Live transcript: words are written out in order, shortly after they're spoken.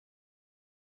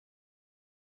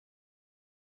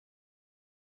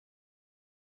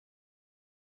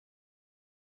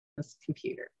this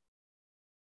computer.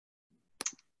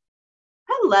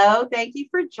 Hello, thank you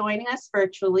for joining us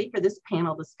virtually for this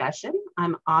panel discussion.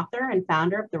 I'm author and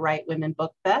founder of the Right Women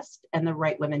Book Fest and the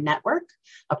Right Women Network,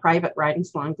 a private writing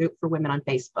salon group for women on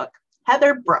Facebook.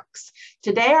 Heather Brooks.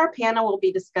 Today, our panel will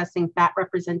be discussing fat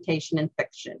representation in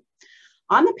fiction.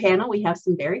 On the panel, we have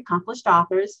some very accomplished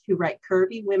authors who write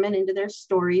curvy women into their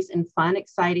stories in fun,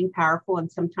 exciting, powerful,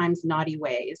 and sometimes naughty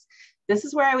ways. This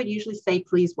is where I would usually say,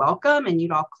 please welcome, and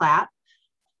you'd all clap.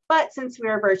 But since we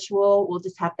are virtual, we'll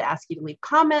just have to ask you to leave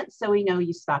comments so we know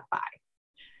you stopped by.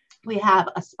 We have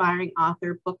aspiring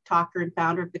author, book talker, and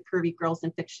founder of the Curvy Girls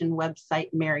in Fiction website,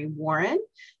 Mary Warren,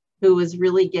 who is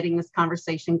really getting this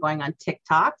conversation going on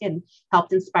TikTok and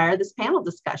helped inspire this panel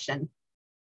discussion.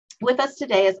 With us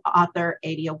today is author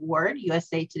Adia Ward,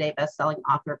 USA Today bestselling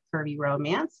author of curvy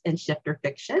romance and shifter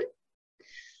fiction.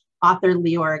 Author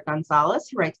Leora Gonzales,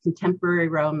 who writes contemporary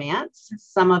romance,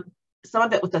 some of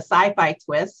it with a sci-fi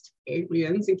twist,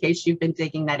 aliens, in case you've been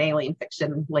digging that alien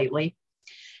fiction lately.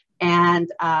 And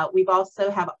we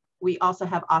also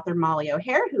have author Molly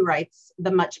O'Hare, who writes the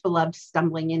much beloved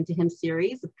Stumbling Into Him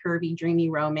series of curvy,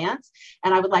 dreamy romance.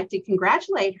 And I would like to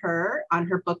congratulate her on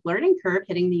her book Learning Curve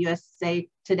hitting the USA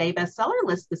Today bestseller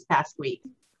list this past week.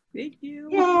 Thank you.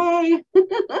 Yay.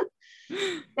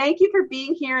 Thank you for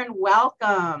being here and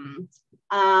welcome.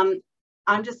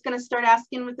 I'm just going to start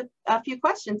asking with a few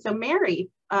questions. So Mary,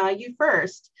 you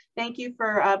first. Thank you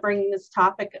for bringing this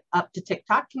topic up to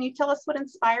TikTok. Can you tell us what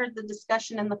inspired the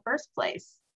discussion in the first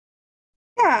place?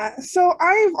 Yeah, so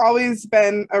I've always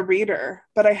been a reader,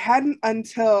 but I hadn't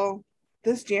until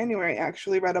this January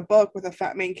actually read a book with a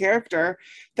fat main character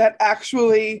that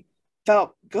actually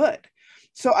felt good.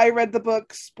 So I read the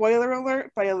book Spoiler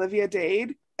Alert by Olivia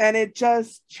Dade, and it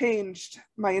just changed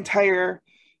my entire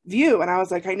view. And I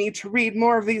was like, I need to read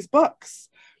more of these books.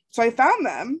 So I found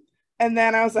them. And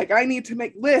then I was like, I need to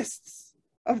make lists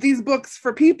of these books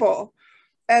for people.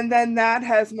 And then that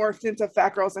has morphed into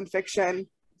Fat Girls in Fiction,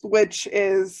 which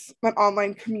is an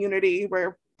online community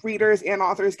where readers and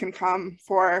authors can come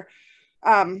for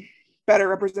better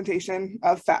representation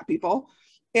of fat people.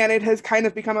 And it has kind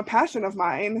of become a passion of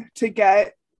mine to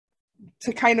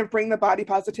kind of bring the body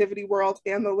positivity world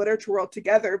and the literature world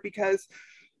together, because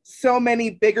so many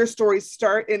bigger stories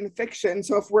start in fiction.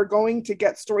 So if we're going to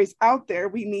get stories out there,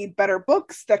 we need better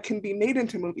books that can be made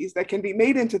into movies, that can be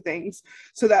made into things,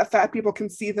 so that fat people can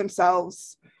see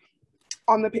themselves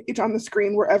on the page, on the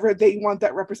screen, wherever they want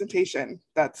that representation.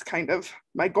 That's kind of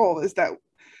my goal, is that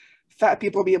fat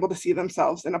people be able to see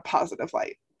themselves in a positive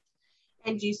light.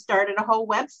 And you started a whole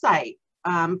website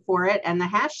for it, and the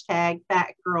hashtag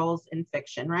Fat Girls in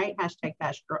Fiction, right? Hashtag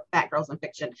Fat Girls in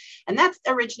Fiction. And that's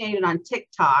originated on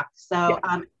TikTok. So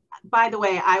yeah. By the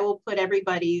way, I will put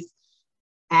everybody's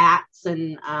 @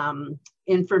 and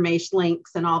information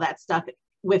links and all that stuff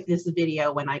with this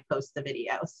video when I post the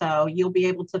video. So you'll be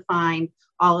able to find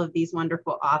all of these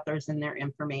wonderful authors and their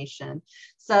information.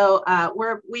 So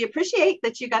we appreciate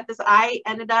that you got this. I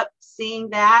ended up seeing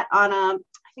that on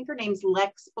I think her name's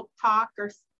Lex Book Talk, or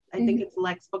I think it's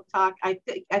Lex Book Talk. I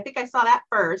think I saw that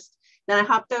first. Then I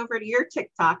hopped over to your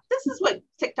TikTok. This is what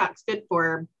TikTok's good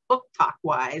for, book talk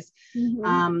wise. There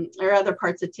are other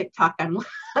parts of TikTok I'm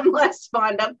less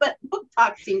fond of, but book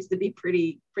talk seems to be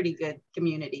pretty good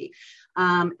community.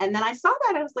 And then I saw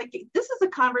that, I was like, this is a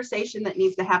conversation that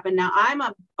needs to happen. Now, I'm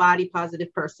a body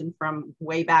positive person from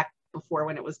way back before,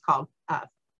 when it was called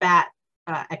fat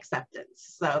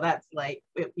acceptance. So that's like,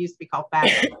 it used to be called fat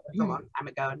acceptance a long time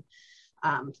ago.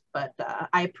 But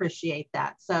I appreciate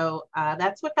that. So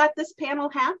that's what got this panel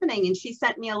happening. And she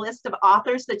sent me a list of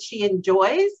authors that she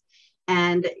enjoys,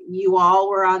 and you all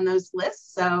were on those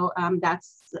lists. So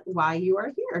that's why you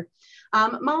are here.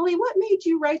 Molly, what made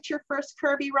you write your first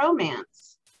curvy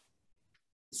romance?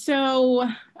 So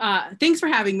thanks for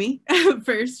having me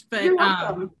first, but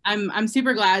I'm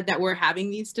super glad that we're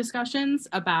having these discussions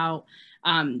about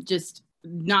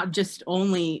not just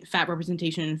only fat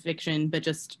representation in fiction, but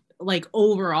just like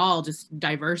overall just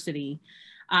diversity.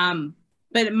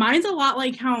 But mine's a lot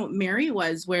like how Mary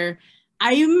was, where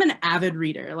I am an avid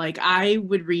reader. Like, I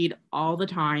would read all the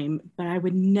time, but I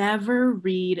would never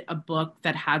read a book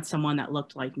that had someone that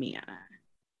looked like me in it.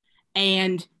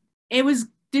 And it was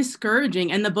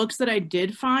discouraging. And the books that I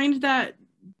did find that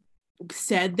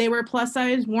said they were plus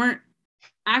size weren't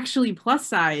actually plus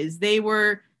size. They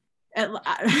were,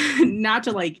 not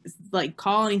to like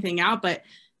call anything out, but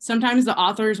sometimes the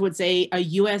authors would say a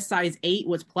US size 8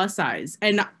 was plus size.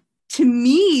 And to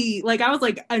me, like, I was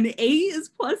like, an 8 is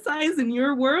plus size in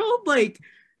your world? Like,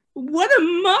 what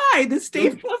am I, the Stay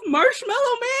Puft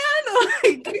Marshmallow Man?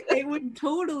 Like, it would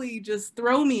totally just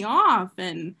throw me off.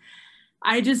 And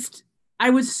I just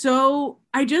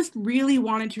really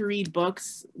wanted to read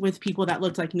books with people that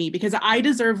looked like me, because I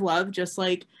deserve love just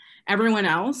like everyone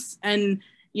else. And,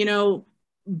 you know,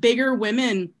 bigger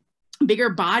women, bigger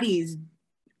bodies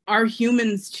are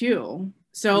humans too.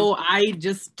 So I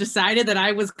just decided that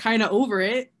I was kind of over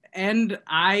it, and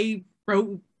I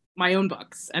wrote my own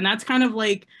books. And that's kind of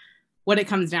like what it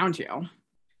comes down to.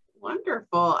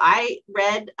 Wonderful. I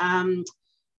read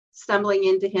Stumbling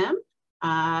Into Him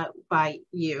by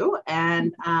you,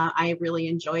 and I really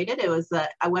enjoyed it. It was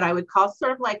what I would call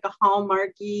sort of like a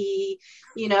Hallmarky,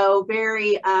 you know,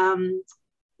 very,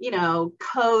 you know,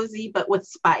 cozy, but with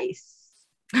spice.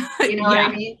 You know what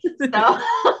I mean? So,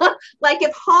 like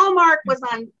if Hallmark was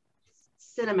on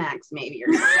Cinemax, maybe,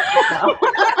 or something. So.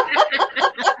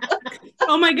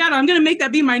 Oh my God, I'm gonna make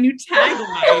that be my new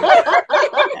tagline.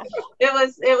 It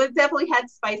was definitely had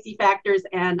spicy factors,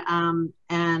 and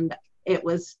it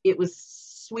was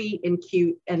sweet and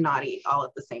cute and naughty all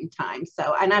at the same time.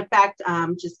 So, and in fact,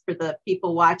 just for the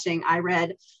people watching, I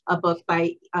read a book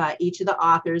by each of the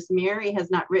authors. Mary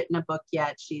has not written a book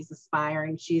yet. She's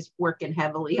aspiring. She's working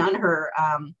heavily on her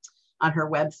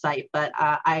website, but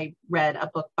I read a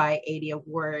book by Adia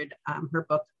Ward, her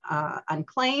book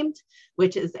Unclaimed,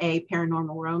 which is a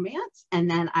paranormal romance. And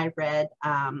then I read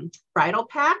Bridal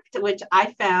Pact, which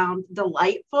I found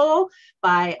delightful,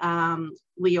 by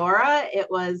Leora. It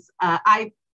was,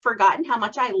 I've forgotten how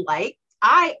much I liked.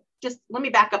 Let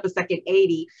me back up a second,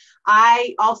 80.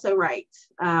 I also write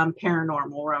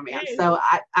paranormal romance. So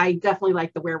I definitely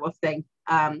like the werewolf thing.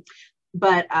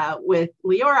 But with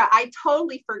Leora, I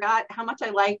totally forgot how much I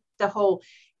liked the whole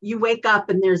you wake up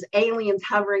and there's aliens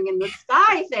hovering in the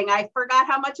sky thing. I forgot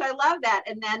how much I love that.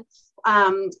 And then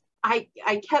I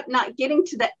kept not getting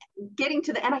to the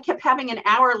end. I kept having an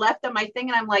hour left on my thing,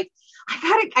 and I'm like,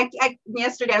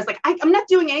 yesterday I was like, I'm not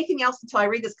doing anything else until I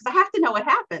read this, because I have to know what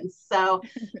happens. So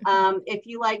if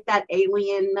you like that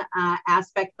alien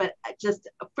aspect, but just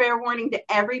a fair warning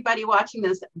to everybody watching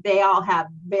this, they all have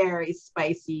very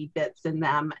spicy bits in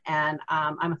them, and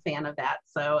I'm a fan of that,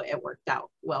 so it worked out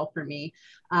well for me.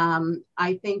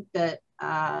 I think that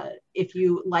if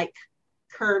you like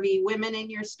curvy women in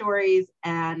your stories,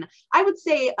 and I would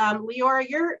say Leora,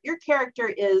 your character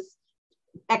is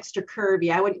extra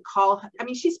curvy. I wouldn't call her, I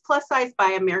mean, she's plus size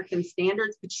by American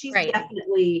standards, but she's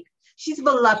definitely, she's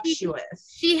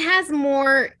voluptuous. She has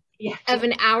more of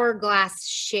an hourglass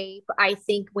shape, I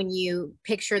think, when you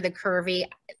picture the curvy.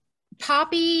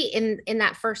 Poppy in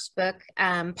that first book,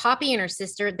 Poppy and her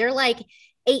sister, they're like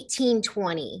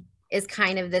 18-20 is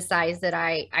kind of the size that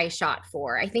I shot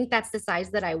for. I think that's the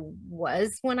size that I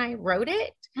was when I wrote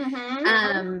it.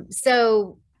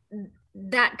 So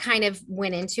that kind of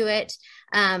went into it.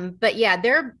 But yeah,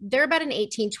 they're about an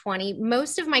 18-20.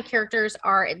 Most of my characters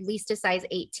are at least a size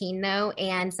 18 though.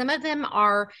 And some of them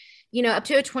are, you know, up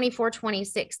to a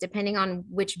 24-26, depending on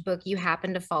which book you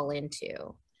happen to fall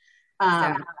into.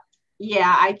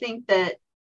 Yeah, I think that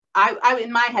I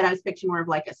in my head, I was picturing more of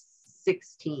like a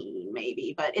 16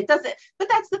 maybe, but it doesn't, but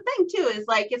that's the thing too, is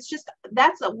like, it's just,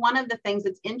 that's one of the things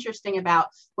that's interesting about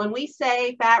when we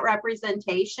say fat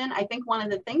representation. I think one of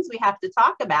the things we have to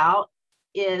talk about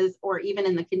is, or even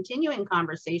in the continuing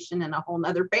conversation in a whole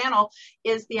nother panel,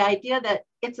 is the idea that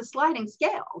it's a sliding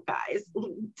scale, guys,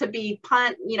 to be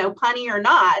punny or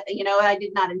not, you know, I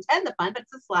did not intend the pun, but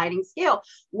it's a sliding scale.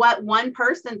 What one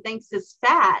person thinks is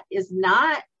fat is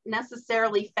not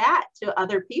necessarily fat to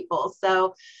other people.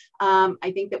 So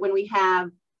I think that when we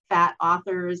have fat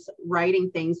authors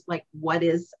writing things, like, what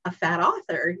is a fat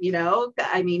author? You know,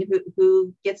 I mean,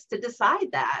 who gets to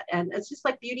decide that? And it's just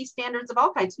like beauty standards of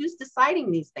all kinds. Who's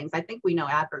deciding these things? I think we know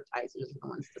advertisers are the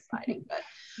ones deciding, but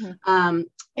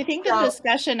I think the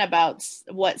discussion about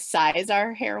what size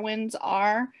our heroines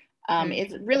are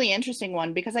is a really interesting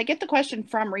one, because I get the question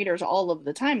from readers all of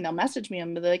the time. They'll message me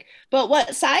and be like, but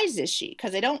what size is she?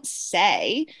 Because they don't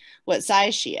say what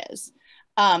size she is.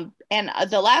 And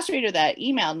the last reader that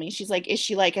emailed me, she's like, is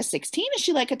she like a 16? Is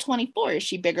she like a 24? Is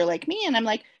she bigger like me? And I'm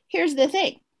like, here's the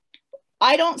thing.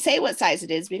 I don't say what size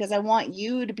it is, because I want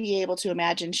you to be able to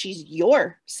imagine she's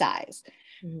your size.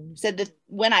 So that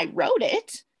when I wrote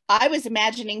it, I was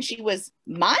imagining she was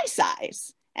my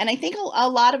size. And I think a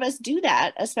lot of us do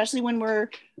that, especially when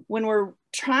we're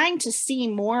trying to see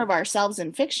more of ourselves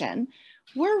in fiction.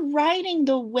 We're writing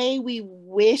the way we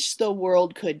wish the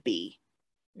world could be.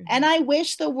 And I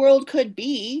wish the world could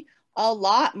be a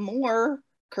lot more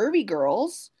curvy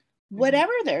girls,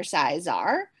 whatever their size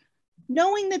are,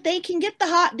 knowing that they can get the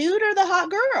hot dude or the hot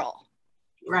girl.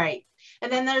 Right.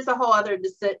 And then there's a whole other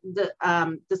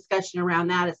discussion around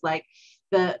that. It's like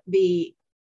the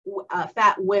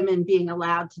fat women being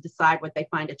allowed to decide what they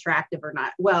find attractive or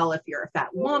not. Well, if you're a fat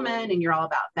woman and you're all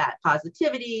about fat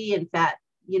positivity and fat,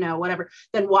 you know, whatever,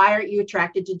 then why aren't you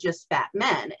attracted to just fat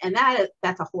men? And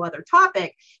that's a whole other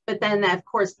topic. But then of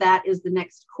course, that is the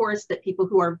next course that people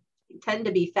who tend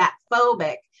to be fat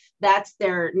phobic, that's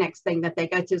their next thing that they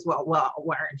go to is, well,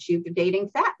 why aren't you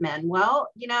dating fat men? Well,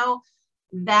 you know,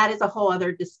 that is a whole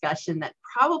other discussion that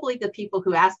probably the people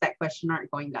who ask that question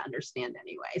aren't going to understand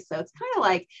anyway. So it's kind of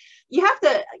like you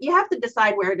have to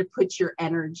decide where to put your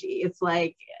energy. It's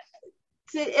like,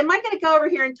 am I going to go over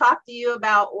here and talk to you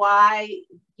about why,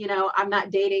 you know, I'm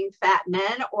not dating fat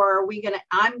men, or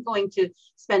I'm going to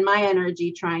spend my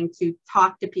energy trying to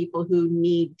talk to people who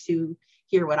need to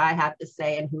hear what I have to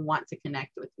say and who want to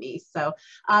connect with me. So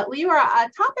Leora, a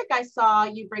topic I saw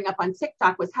you bring up on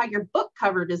TikTok was how your book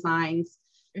cover designers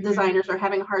are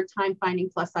having a hard time finding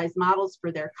plus size models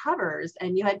for their covers.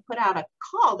 And you had put out a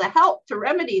call to help to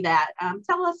remedy that.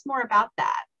 Tell us more about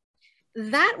that.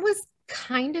 That was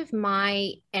kind of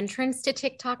my entrance to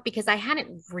TikTok, because I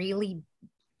hadn't really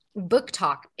book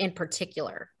talk in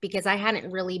particular, because I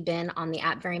hadn't really been on the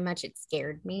app very much. It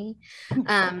scared me.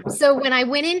 So when I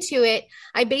went into it,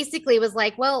 I basically was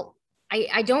like, well,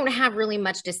 I don't have really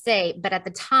much to say. But at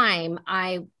the time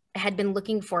I had been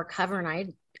looking for a cover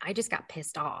and I just got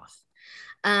pissed off.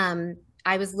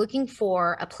 I was looking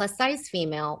for a plus size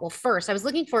female. Well, first I was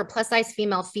looking for a plus size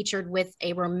female featured with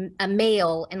a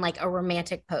male in like a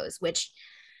romantic pose, which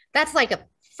that's like a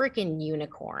freaking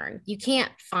unicorn. You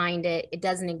can't find it. It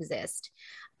doesn't exist.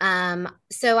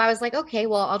 So I was like, okay,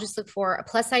 well, I'll just look for a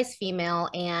plus size female.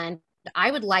 And I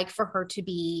would like for her to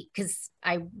be, because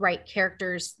I write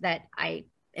characters that I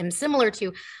am similar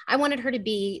to, I wanted her to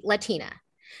be Latina.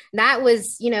 That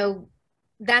was, you know,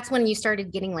 that's when you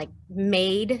started getting like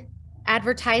maid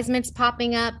advertisements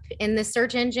popping up in the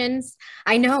search engines.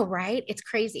 I know, right? It's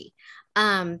crazy.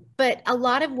 But a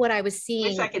lot of what I was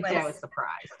seeing, wish I could say I was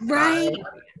surprised. Right.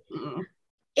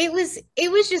 It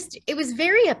was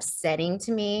very upsetting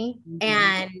to me.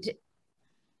 And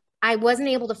I wasn't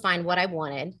able to find what I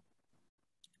wanted.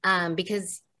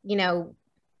 Because, you know,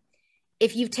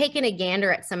 if you've taken a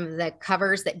gander at some of the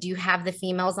covers that do have the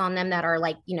females on them that are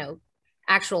like, you know,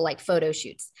 actual like photo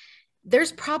shoots,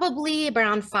 there's probably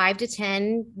around 5 to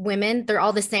 10 women. They're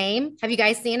all the same. Have you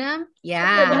guys seen them?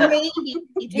 Yeah.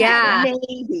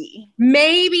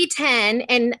 Maybe 10.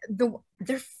 And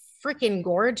they're freaking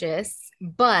gorgeous,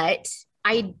 but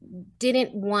I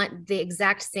didn't want the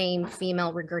exact same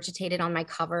female regurgitated on my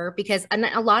cover, because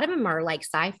a lot of them are like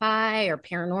sci-fi or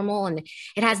paranormal and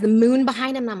it has the moon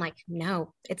behind them. And I'm like,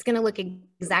 no, it's going to look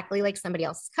exactly like somebody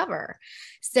else's cover.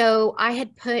 So I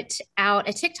had put out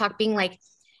a TikTok being like,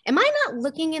 am I not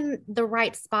looking in the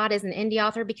right spot as an indie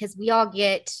author? Because we all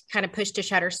get kind of pushed to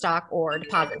Shutterstock or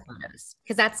deposit photos,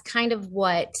 because that's kind of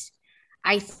what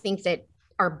I think that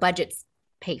our budgets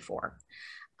pay for.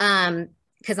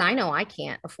 Because I know I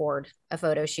can't afford a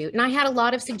photo shoot. And I had a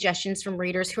lot of suggestions from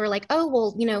readers who are like, oh,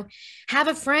 well, you know, have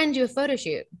a friend do a photo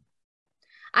shoot.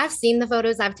 I've seen the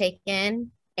photos I've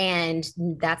taken and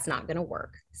that's not going to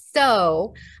work.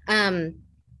 So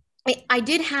I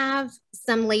did have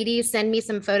some ladies send me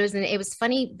some photos, and it was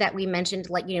funny that we mentioned,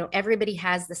 like, you know, everybody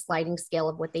has the sliding scale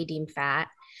of what they deem fat,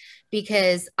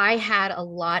 because I had a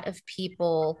lot of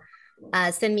people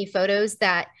send me photos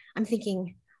that I'm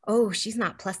thinking, oh, she's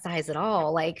not plus size at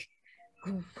all. Like,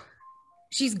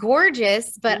 she's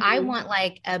gorgeous, but I want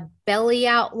like a belly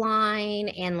outline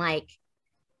and like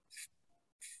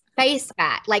face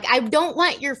fat. Like, I don't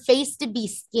want your face to be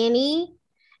skinny.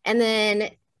 And then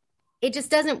it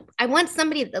just doesn't, I want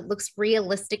somebody that looks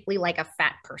realistically like a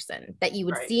fat person that you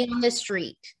would see on the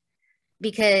street,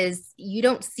 because you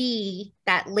don't see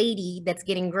that lady that's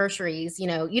getting groceries. You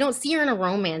know, you don't see her in a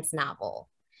romance novel.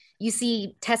 You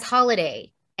see Tess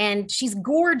Holliday, and she's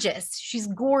gorgeous,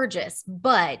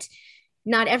 but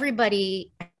not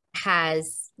everybody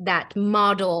has that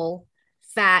model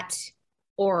fat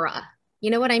aura.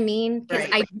 You know what I mean? Because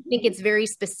I think it's very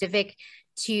specific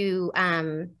to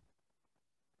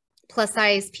plus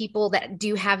size people that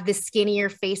do have the skinnier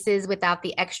faces without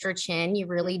the extra chin. You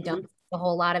really don't see a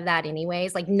whole lot of that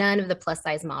anyways, like none of the plus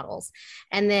size models.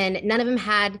 And then none of them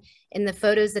had, in the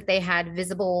photos that they had,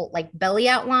 visible like belly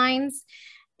outlines.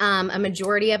 A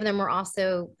majority of them were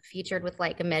also featured with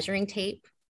like a measuring tape.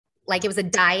 Like it was a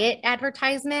diet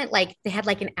advertisement. Like they had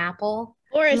like an apple.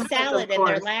 Or a salad and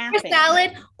they're laughing. Or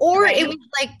salad. Or it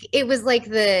was like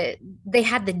they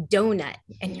had the donut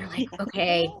and you're like,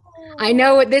 okay, I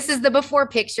know this is the before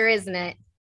picture, isn't it?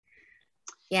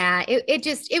 Yeah,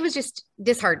 it was just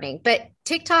disheartening. But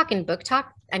TikTok and Book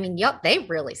Talk, I mean, yep, they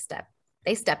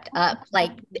stepped up.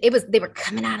 Like they were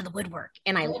coming out of the woodwork,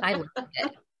 and I loved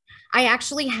it. I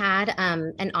actually had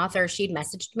an author, she'd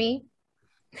messaged me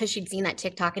because she'd seen that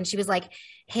TikTok, and she was like,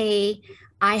 hey,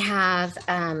 I have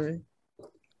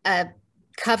a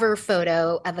cover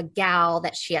photo of a gal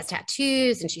that she has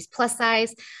tattoos and she's plus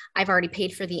size. I've already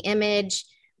paid for the image.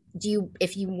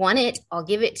 If you want it, I'll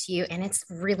give it to you. And it's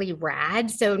really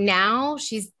rad. So now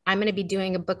I'm going to be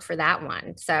doing a book for that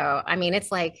one. So, I mean,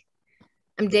 it's like,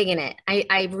 I'm digging it.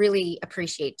 I really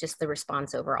appreciate just the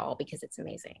response overall because it's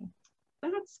amazing.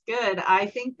 That's good. I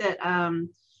think that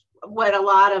what a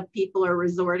lot of people are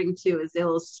resorting to is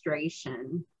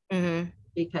illustration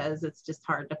because it's just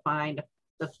hard to find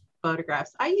the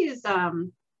photographs. I use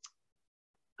some,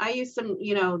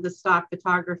 the stock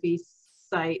photography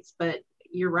sites, but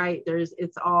you're right.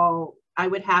 I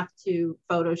would have to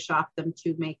Photoshop them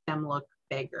to make them look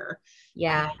bigger.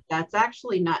 Yeah. It's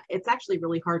actually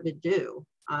really hard to do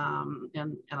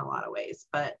in a lot of ways.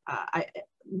 But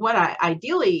what I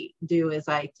ideally do is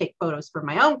I take photos for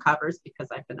my own covers because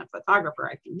I've been a photographer.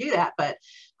 I can do that, but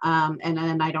and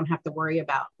then I don't have to worry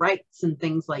about rights and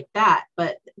things like that.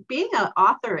 But being an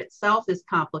author itself is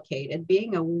complicated.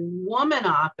 Being a woman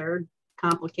author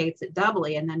complicates it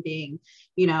doubly, and then being,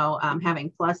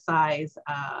 having plus size.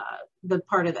 I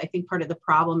think part of the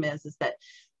problem is that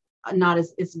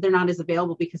they're not as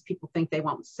available because people think they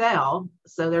won't sell.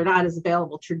 So they're not as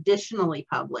available traditionally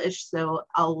published. So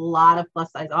a lot of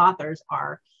plus size authors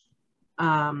are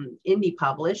indie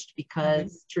published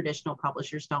because traditional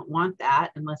publishers don't want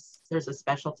that unless there's a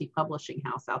specialty publishing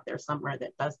house out there somewhere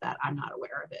that does that. I'm not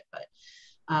aware of it, but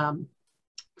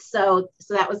so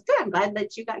that was good. I'm glad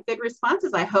that you got good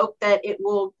responses. I hope that it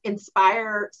will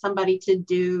inspire somebody to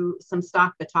do some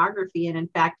stock photography. And in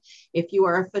fact, if you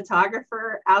are a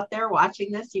photographer out there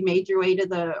watching this, you made your way to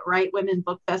the Right Women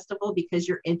Book Festival because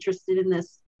you're interested in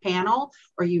this panel,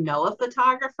 or a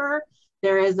photographer,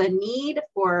 there is a need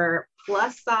for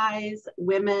plus size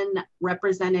women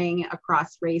representing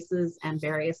across races and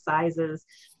various sizes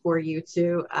for you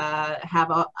to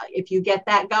if you get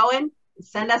that going,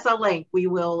 send us a link. We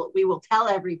will tell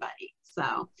everybody.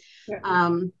 So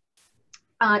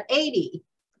 80,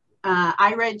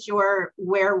 I read your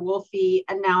werewolfy,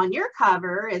 and now on your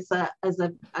cover is a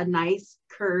nice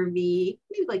curvy,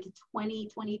 maybe like a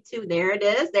 2022. There it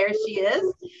is. There she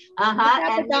is.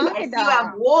 And you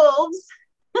have wolves.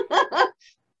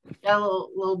 Got a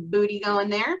little booty going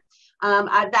there.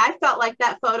 I felt like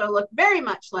that photo looked very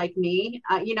much like me.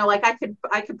 Like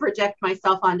I could project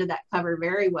myself onto that cover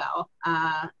very well.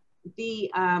 Tell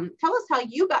us how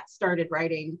you got started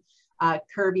writing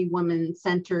curvy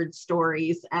woman-centered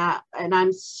stories, and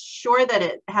I'm sure that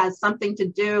it has something to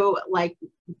do, like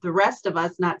the rest of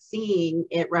us not seeing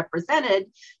it represented.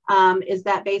 Is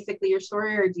that basically your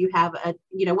story, or do you have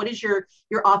what is your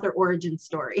author origin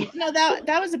story? No,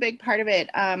 that was a big part of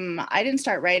it. I didn't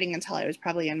start writing until I was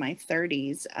probably in my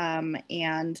 30s,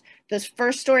 and this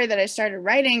first story that I started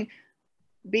writing,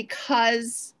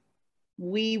 because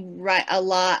we write a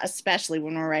lot, especially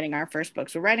when we're writing our first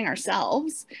books. We're writing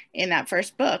ourselves in that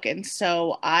first book. And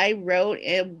so I wrote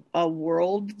a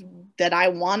world that I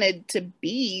wanted to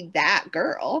be that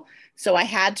girl. So I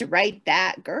had to write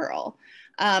that girl.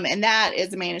 And that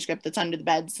is a manuscript that's under the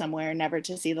bed somewhere, never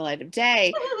to see the light of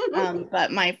day.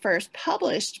 But my first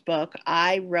published book,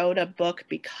 I wrote a book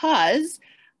because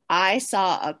I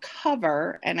saw a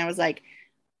cover and I was like,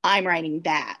 I'm writing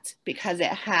that, because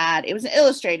it was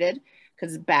illustrated,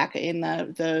 because back in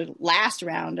the last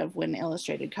round of when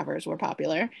illustrated covers were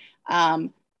popular,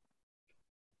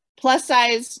 plus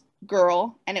size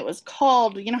girl, and it was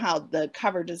called, how the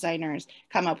cover designers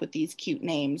come up with these cute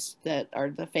names that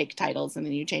are the fake titles, and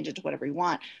then you change it to whatever you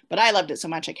want. But I loved it so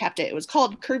much I kept it. It was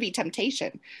called Curvy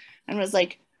Temptation, and I was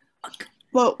like,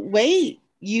 but wait,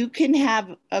 you can have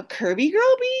a curvy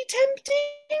girl be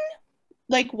tempting?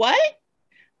 Like what?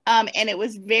 And it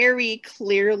was very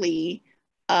clearly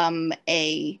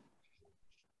a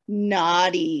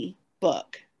naughty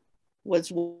book was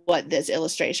what this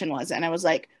illustration was. And I was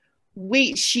like,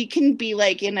 wait, she can be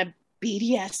like in a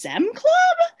BDSM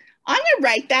club? I'm gonna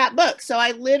write that book. So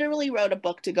I literally wrote a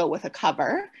book to go with a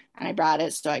cover, and I brought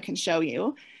it so I can show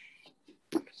you.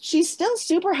 She's still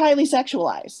super highly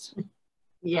sexualized.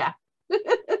 Yeah.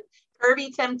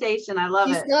 Curvy Temptation. I love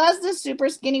it. She still has this super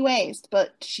skinny waist,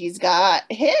 but she's got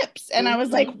hips. And I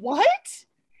was like, what?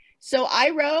 So I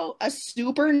wrote a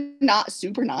super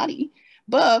naughty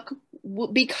book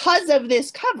because of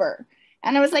this cover.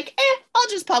 And I was like, I'll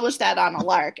just publish that on a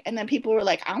lark. And then people were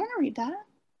like, I want to read that.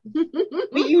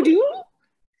 But you do?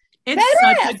 It's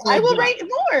such a good I will book. write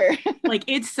more. Like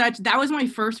that was my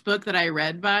first book that I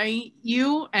read by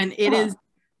you, and it is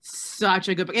such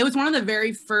a good book. It was one of the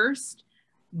very first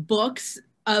books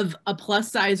of a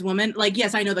plus size woman. Like,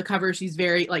 yes, I know the cover, she's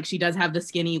very, like, she does have the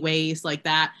skinny waist like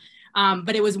that.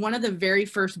 But it was one of the very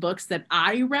first books that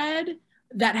I read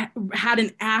that had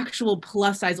an actual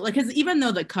plus size, like, because even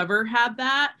though the cover had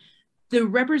that, the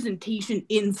representation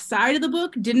inside of the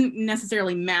book didn't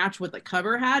necessarily match what the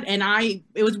cover had. And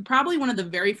it was probably one of the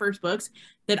very first books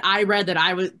that I read that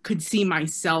I could see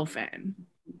myself in.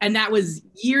 And that was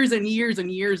years and years and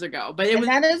years ago. But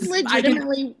that is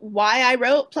legitimately why I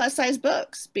wrote plus size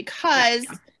books, because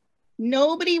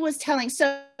nobody was telling.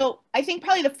 So I think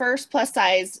probably the first plus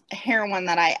size heroine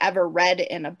that I ever read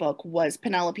in a book was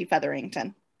Penelope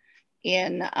Featherington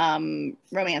in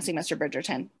Romancing Mr.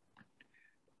 Bridgerton.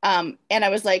 And I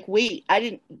was like, wait,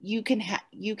 you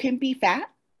can be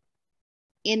fat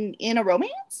in a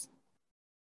romance?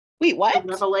 Wait, what? A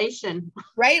revelation.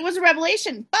 Right? It was a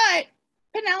revelation. But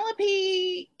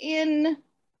Penelope in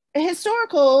a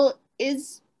historical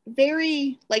is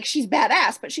very, like, she's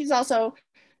badass, but she's also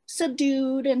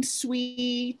subdued and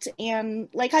sweet, and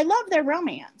like, I love their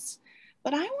romance,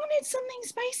 but I wanted something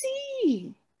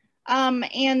spicy.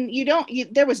 And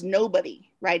there was nobody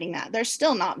writing that. There's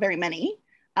still not very many,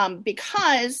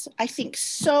 because I think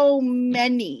so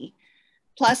many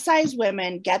plus size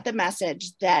women get the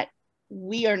message that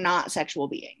we are not sexual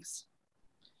beings.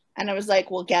 And I was like,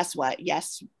 well, guess what?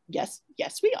 Yes,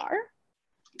 we are.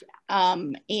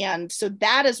 And so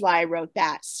that is why I wrote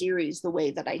that series the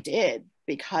way that I did,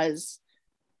 because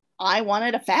I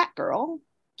wanted a fat girl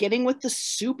getting with the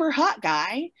super hot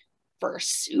guy for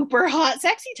super hot,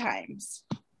 sexy times.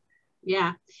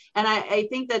 Yeah. And I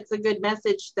think that's a good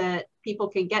message that people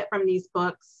can get from these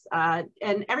books. And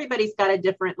everybody's got a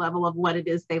different level of what it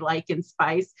is they like in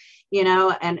spice,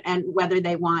 and whether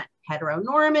they want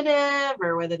heteronormative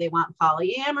or whether they want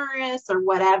polyamorous or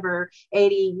whatever.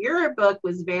 80, your book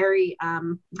was very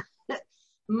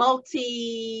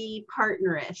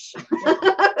multi-partnerish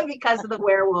because of the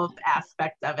werewolf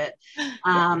aspect of it.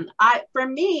 For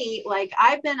me, like,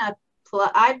 I've been a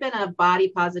body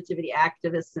positivity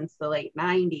activist since the late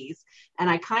 90s. And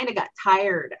I kind of got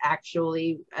tired,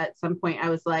 actually. At some point, I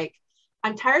was like,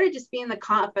 I'm tired of just being the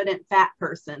confident fat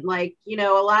person. Like, a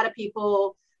lot of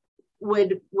people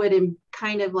would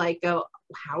kind of like go,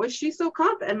 how is she so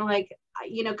confident? And like,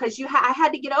 because I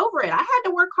had to get over it. I had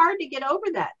to work hard to get over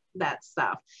that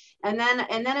stuff. And then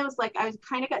it was like, I was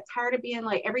kind of got tired of being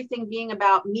like, everything being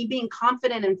about me being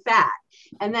confident and fat.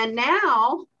 And then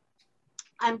now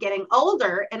I'm getting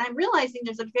older and I'm realizing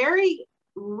there's a very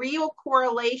real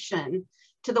correlation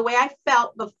to the way I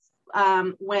felt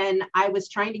when I was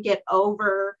trying to get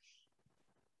over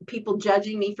people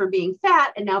judging me for being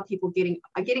fat, and now people getting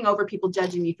over people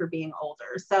judging me for being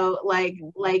older. So like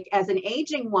as an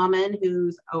aging woman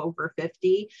who's over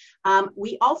 50,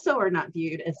 we also are not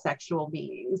viewed as sexual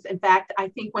beings. In fact, I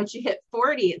think once you hit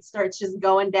 40, it starts just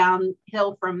going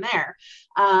downhill from there.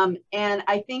 And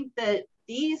I think that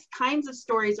these kinds of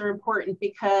stories are important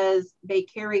because they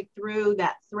carry through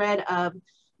that thread of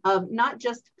not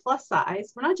just plus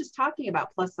size. We're not just talking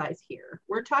about plus size here.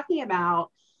 We're talking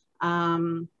about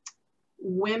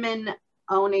women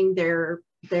owning their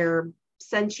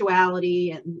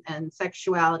sensuality and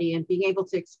sexuality and being able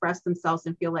to express themselves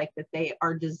and feel like that they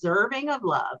are deserving of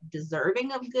love,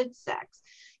 deserving of good sex,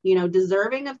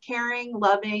 deserving of caring,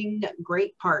 loving,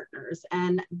 great partners.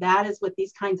 And that is what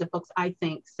these kinds of books, I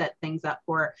think, set things up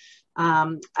for.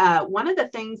 One of the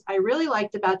things I really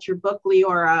liked about your book,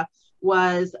 Leora,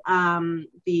 was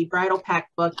the Bridal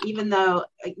Pact book, even though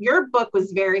your book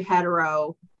was very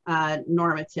hetero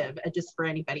normative. Just for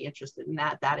anybody interested in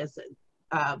that is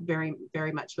very,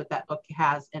 very much what that book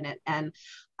has in it. And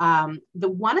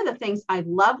one of the things I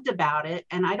loved about it,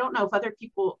 and I don't know if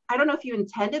you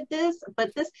intended this,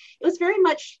 but it was very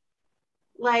much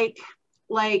like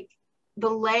the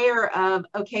layer of,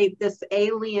 okay, these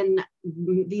alien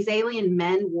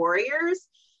men warriors,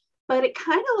 but it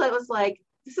kind of was like,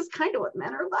 this is kind of what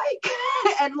men are like.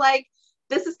 And like,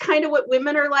 this is kind of what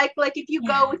women are like. Like, if you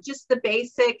go with just the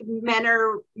basic men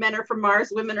are from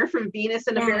Mars, women are from Venus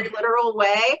in a very literal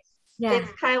way,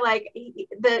 it's kind of like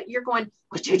you're going,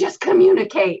 would you just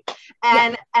communicate?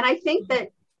 And I think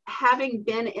that having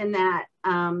been in that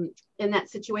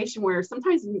situation where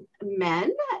sometimes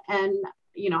men, and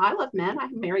I love men,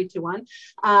 I'm married to one,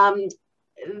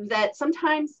 that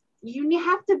sometimes you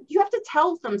have to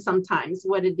tell them sometimes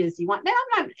what it is you want. Now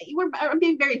I'm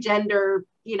being very gender,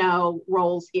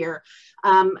 roles here.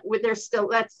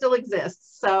 That still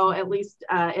exists. So at least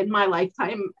in my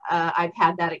lifetime, I've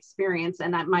had that experience.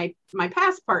 And my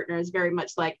past partner is very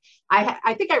much like,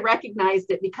 I think I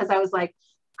recognized it because I was like,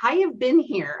 I have been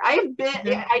here. I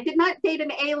did not date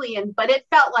an alien, but it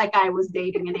felt like I was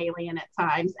dating an alien at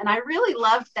times. And I really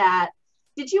loved that.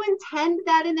 Did you intend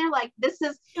that in there? Like, this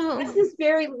is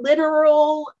very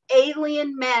literal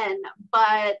alien men,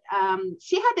 but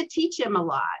she had to teach him a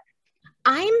lot.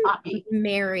 I'm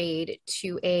married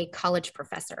to a college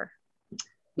professor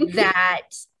that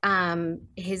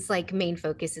his like main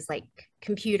focus is like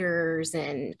computers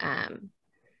and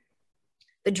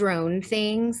the drone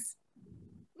things.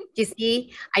 You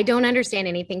see, I don't understand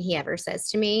anything he ever says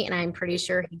to me, and I'm pretty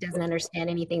sure he doesn't understand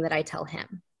anything that I tell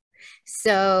him.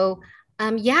 So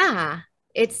that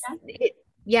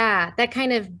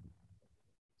kind of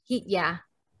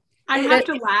I have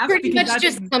to laugh pretty much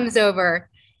just comes over.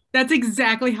 That's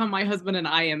exactly how my husband and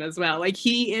I am as well. Like,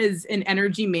 he is an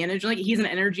energy manager, like he's an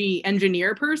energy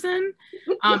engineer person.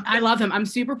 I love him. I'm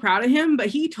super proud of him, but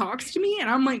he talks to me and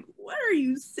I'm like, what are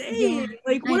you saying? Yeah,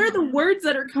 like, what are the words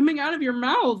that are coming out of your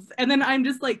mouth? And then I'm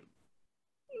just like,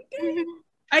 okay.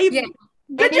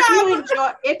 Good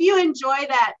job. If you enjoy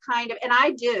that kind of, and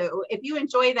I do, if you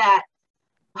enjoy that,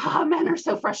 men are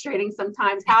so frustrating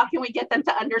sometimes. How can we get them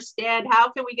to understand? How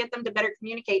can we get them to better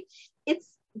communicate?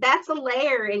 That's a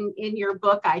layer in your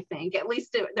book, I think. At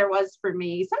least there was for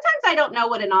me. Sometimes I don't know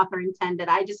what an author intended.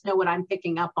 I just know what I'm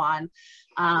picking up on.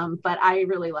 But I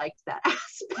really liked that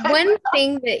aspect. One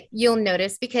thing that you'll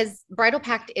notice, because Bridal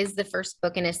Pact is the first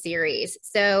book in a series.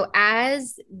 So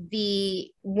as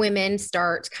the women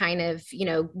start kind of,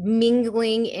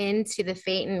 mingling into the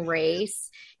Phaeton race,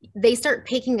 they start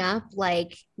picking up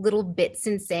like little bits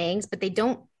and sayings, but they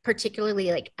don't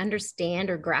particularly like understand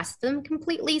or grasp them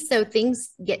completely. So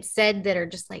things get said that are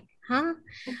just like, huh?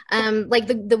 Like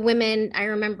the women, I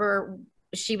remember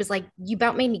she was like, you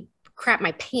about made me crap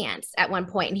my pants at one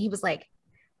point. And he was like,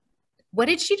 what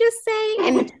did she just say?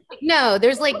 And no,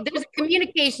 there's a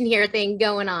communication here thing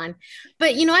going on.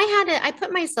 But, I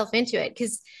put myself into it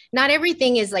because not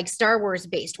everything is like Star Wars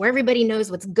based where everybody knows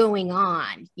what's going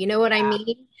on. You know what I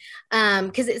mean?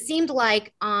 Because it seemed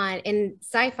like in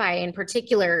sci-fi in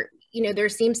particular, there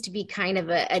seems to be kind of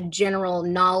a general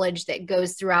knowledge that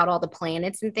goes throughout all the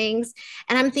planets and things.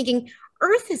 And I'm thinking,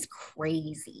 Earth is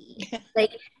crazy.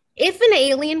 Like, if an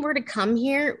alien were to come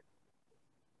here,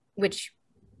 which,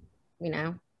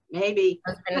 maybe.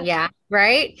 Yeah,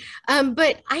 right.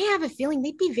 But I have a feeling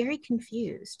they'd be very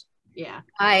confused. Yeah.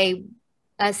 By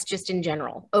us just in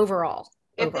general, overall.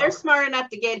 If they're smart enough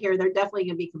to get here, they're definitely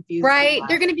going to be confused. Right.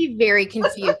 They're going to be very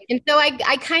confused. And so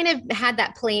I kind of had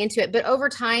that play into it. But over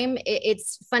time,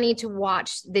 it's funny to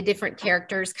watch the different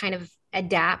characters kind of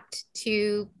adapt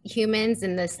to humans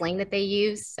and the slang that they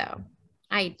use. So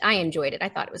I enjoyed it. I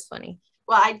thought it was funny.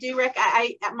 Well, I do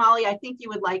Molly, I think you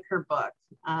would like her book.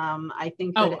 I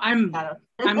think that I'm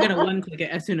going to one click it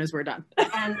as soon as we're done.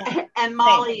 and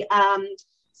Molly,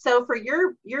 so for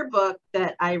your book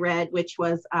that I read, which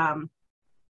was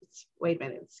wait a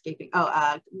minute, escaping.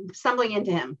 Stumbling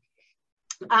into him.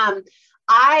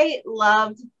 I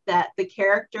loved that the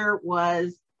character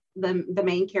was the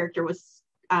main character was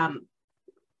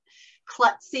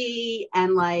klutzy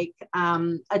and like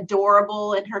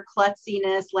adorable in her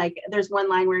klutziness. Like, there's one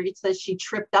line where it says she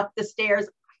tripped up the stairs.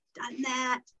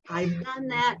 I've done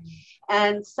that.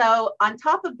 And so on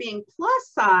top of being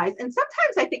plus size, and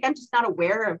sometimes I think I'm just not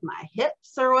aware of my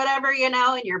hips or whatever,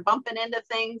 and you're bumping into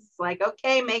things. It's like,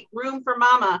 okay, make room for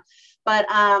mama. But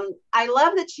I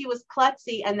love that she was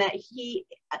klutzy and that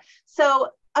so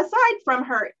aside from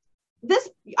her,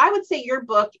 I would say your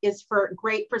book is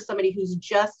great for somebody who's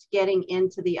just getting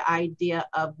into the idea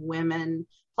of women,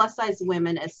 plus size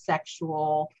women, as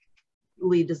sexually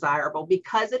desirable,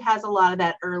 because it has a lot of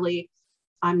that early,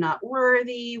 I'm not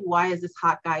worthy, why is this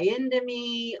hot guy into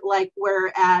me? Like,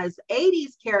 whereas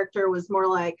 80s character was more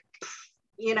like,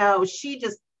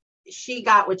 she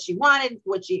got what she wanted,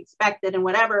 what she expected, and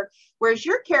whatever. Whereas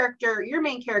your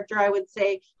main character, I would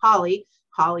say Holly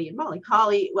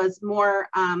was more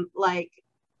like,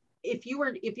 if you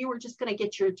were just going to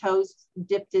get your toes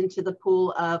dipped into the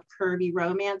pool of curvy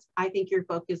romance, I think your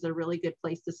book is a really good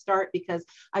place to start, because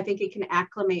I think it can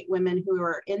acclimate women who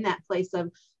are in that place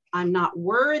of, I'm not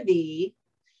worthy,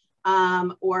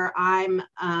 or I'm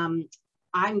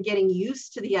I'm getting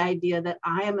used to the idea that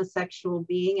I am a sexual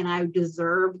being and I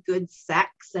deserve good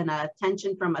sex and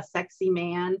attention from a sexy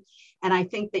man. And I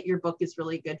think that your book is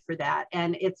really good for that.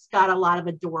 And it's got a lot of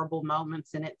adorable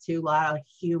moments in it too, a lot of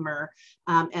humor.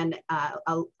 Leora,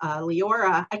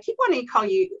 I keep wanting to call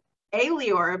you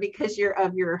Leora because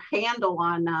of your handle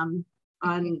on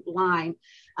online.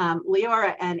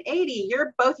 Leora and Adi,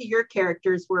 both of your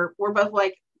characters were both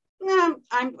like,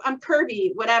 I'm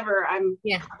curvy, whatever.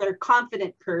 They're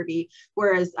confident curvy.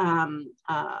 Whereas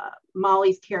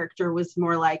Molly's character was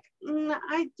more like, do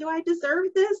I deserve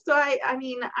this?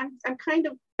 I'm kind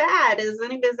of bad. Is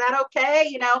that okay?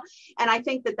 You know? And I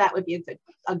think that would be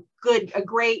a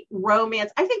great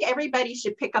romance. I think everybody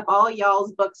should pick up all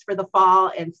y'all's books for the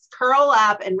fall and curl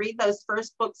up and read those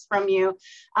first books from you.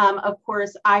 Of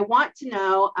course, I want to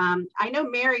know, I know,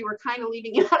 Mary, we're kind of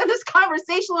leaving you out of this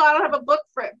conversation. I don't have a book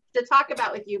to talk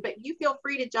about with you, but you feel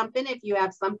free to jump in if you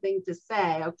have something to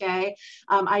say, okay?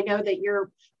 I know that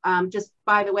you're, just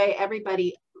by the way,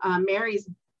 everybody, Mary's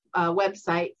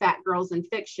website,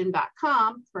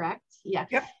 fatgirlsinfiction.com, correct? Yeah.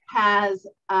 Yep. Has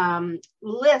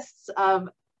lists of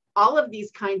all of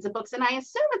these kinds of books. And I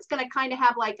assume it's going to kind of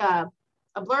have like a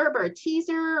blurb or a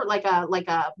teaser, like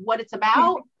a what it's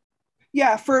about.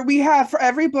 Yeah, for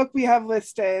every book we have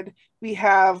listed, we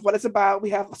have what it's about.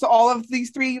 So all of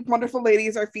these three wonderful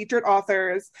ladies are featured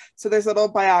authors. So there's little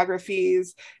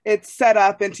biographies. It's set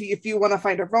up into, if you want to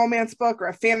find a romance book or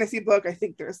a fantasy book, I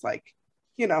think there's like,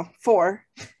 4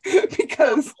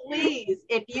 because so please,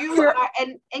 if you are,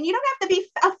 and you don't have to be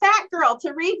a fat girl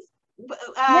to read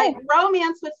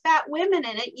romance with fat women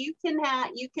in it. You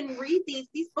can read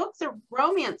these books are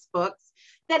romance books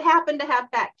that happen to have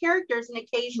fat characters, and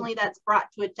occasionally that's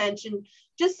brought to attention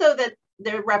just so that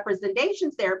the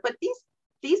representation's there. But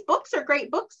these books are great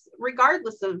books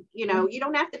regardless of, you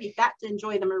don't have to be fat to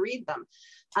enjoy them or read them.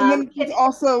 And then it's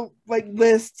also like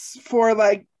lists for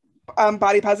like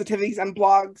body positivities and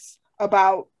blogs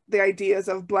about the ideas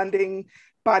of blending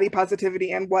body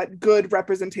positivity and what good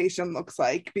representation looks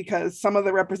like, because some of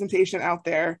the representation out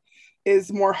there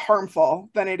is more harmful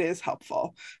than it is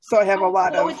helpful. So I have a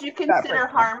lot of. What would you consider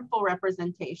harmful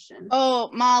representation? Oh,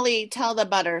 Molly, tell the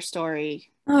butter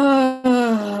story.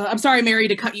 I'm sorry, Mary,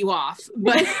 to cut you off,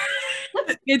 but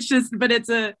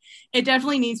it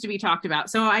definitely needs to be talked about.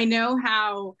 So I know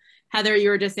how, Heather, you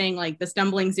were just saying like the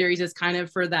Stumbling series is kind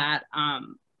of for that.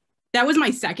 That was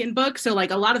my second book. So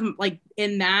like a lot of like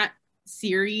in that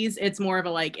series, it's more of a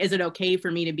like, is it okay for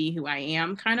me to be who I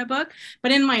am kind of book.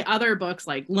 But in my other books,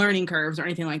 like Learning Curves or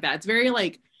anything like that, it's very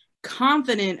like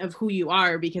confident of who you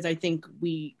are, because I think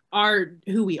we are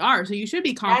who we are. So you should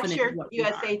be confident. That's your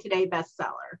USA Today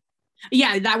bestseller.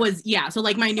 Yeah, that was, yeah. So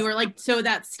like my newer, like, so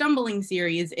that Stumbling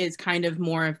series is kind of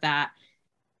more of that,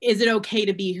 is it okay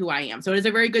to be who I am? So it is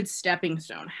a very good stepping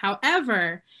stone.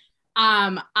 However,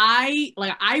 I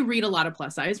read a lot of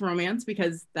plus size romance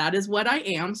because that is what I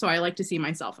am. So I like to see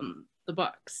myself in the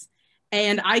books.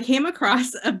 And I came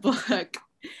across a book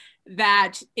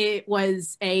that it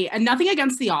was and nothing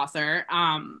against the author,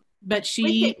 but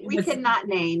we cannot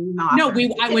name an author. No,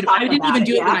 I didn't even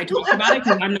do it when I talked about it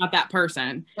because I'm not that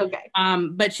person. Okay.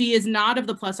 But she is not of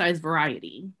the plus size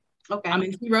variety. Okay.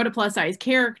 And she wrote a plus size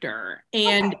character,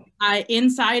 and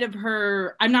inside of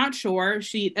her, I'm not sure.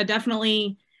 She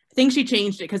definitely, I think she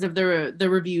changed it because of the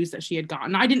reviews that she had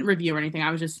gotten. I didn't review or anything.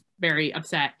 I was just very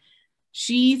upset.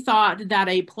 She thought that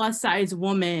a plus size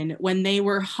woman, when they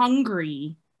were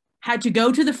hungry, had to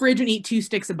go to the fridge and eat 2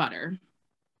 sticks of butter.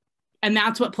 And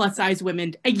that's what plus size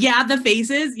women, the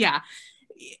faces, yeah.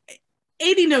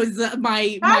 Adi knows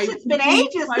it's been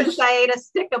ages since I ate a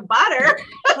stick of butter.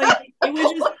 Like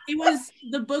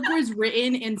the book was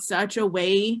written in such a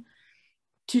way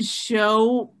to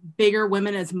show bigger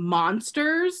women as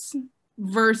monsters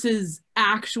versus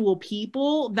actual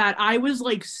people that I was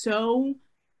like so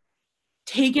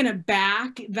taken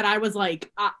aback that I was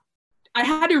like, I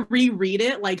had to reread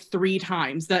it like 3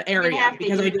 times, the area,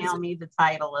 because I email me the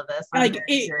title of this.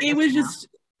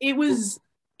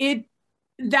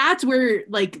 That's where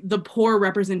like the poor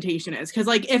representation is, because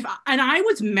like I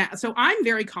was mad. So I'm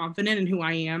very confident in who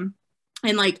I am,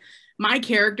 and like my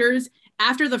characters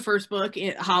after the first book,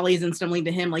 Holly's and Stumbling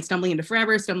to Him, like Stumbling into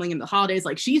Forever, Stumbling into the Holidays,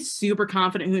 like she's super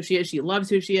confident in who she is. She loves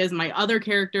who she is. My other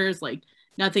characters, like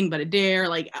Nothing But a Dare,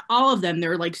 like all of them,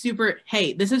 they're like super,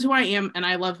 hey, this is who I am and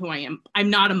I love who I am.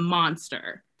 I'm not a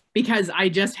monster because I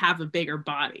just have a bigger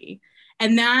body.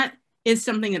 And that is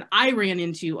something that I ran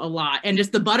into a lot. And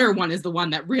just the butter one is the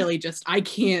one that really just, I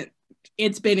can't,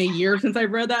 it's been a year since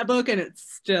I've read that book and it's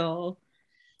still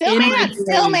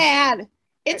mad.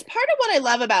 It's part of what I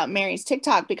love about Mary's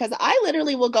TikTok, because I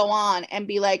literally will go on and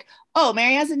be like, oh,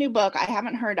 Mary has a new book I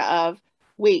haven't heard of.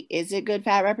 Wait, is it good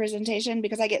fat representation?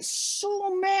 Because I get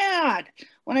so mad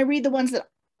when I read the ones that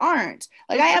aren't.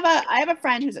 Like I have a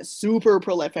friend who's a super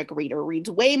prolific reader, reads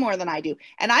way more than I do.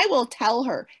 And I will tell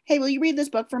her, hey, will you read this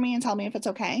book for me and tell me if it's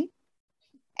okay?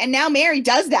 And now Mary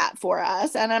does that for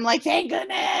us. And I'm like, thank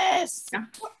goodness. Yeah.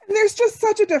 There's just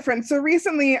such a difference. So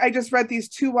recently I just read these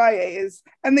 2 YAs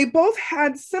and they both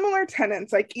had similar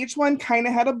tenets. Like each one kind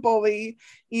of had a bully.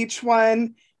 Each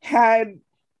one had,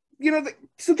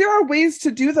 so there are ways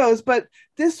to do those, but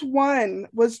this one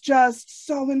was just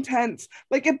so intense.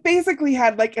 Like it basically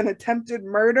had like an attempted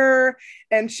murder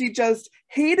and she just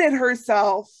hated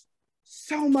herself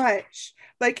so much.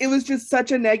 Like it was just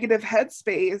such a negative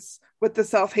headspace with the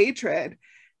self-hatred.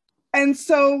 And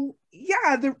so,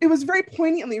 yeah, it was very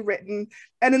poignantly written.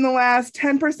 And in the last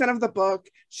 10% of the book,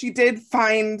 she did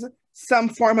find some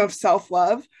form of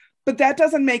self-love, but that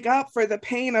doesn't make up for the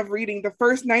pain of reading the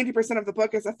first 90% of the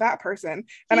book as a fat person.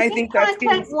 And I think that's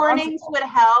content warnings would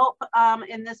help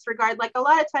in this regard. Like a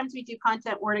lot of times we do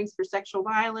content warnings for sexual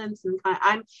violence.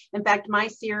 And in fact, my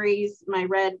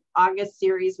Red August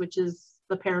series, which is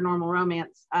the paranormal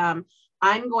romance,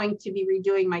 I'm going to be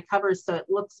redoing my covers so it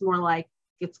looks more like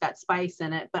it's got spice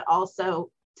in it, but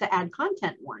also to add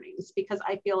content warnings, because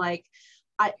I feel like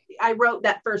I wrote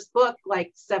that first book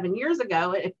like 7 years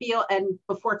ago. And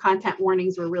before content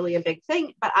warnings were really a big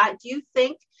thing. But do you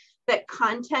think that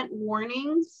content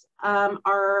warnings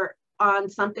are on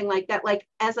something like that? Like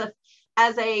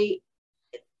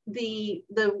the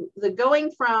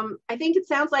going from, I think it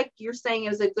sounds like you're saying it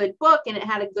was a good book and it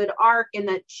had a good arc and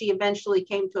that she eventually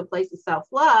came to a place of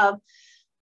self-love.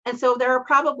 And so there are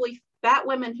probably fat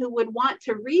women who would want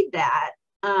to read that.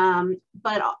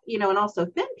 But, and also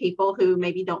thin people who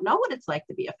maybe don't know what it's like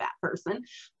to be a fat person.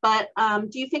 But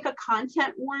do you think a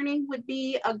content warning would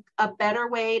be a better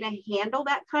way to handle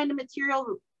that kind of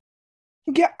material?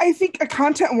 Yeah, I think a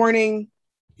content warning,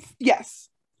 yes.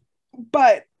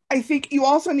 But I think you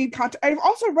also need content. I've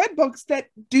also read books that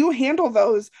do handle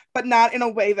those, but not in a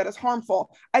way that is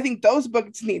harmful. I think those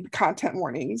books need content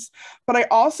warnings. But I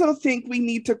also think we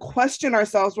need to question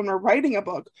ourselves when we're writing a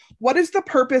book. What is the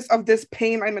purpose of this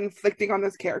pain I'm inflicting on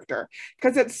this character?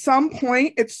 Because at some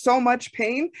point, it's so much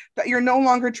pain that you're no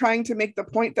longer trying to make the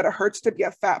point that it hurts to be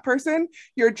a fat person.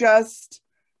 You're just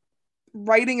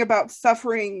writing about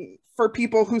suffering for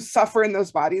people who suffer in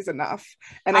those bodies enough.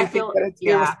 And I think that it's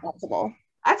irresponsible.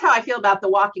 That's how I feel about The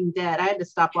Walking Dead. I had to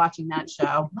stop watching that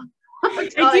show.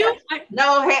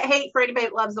 No hate for anybody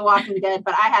that loves The Walking Dead,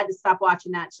 but I had to stop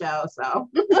watching that show. So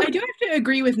I do have to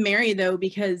agree with Mary though,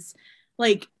 because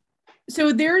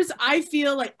I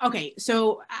feel like, okay,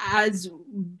 so as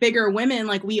bigger women,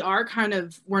 like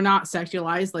we're not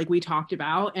sexualized like we talked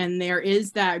about. And there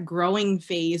is that growing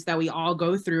phase that we all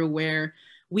go through where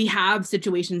we have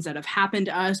situations that have happened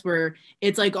to us where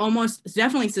it's like it's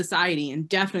definitely society and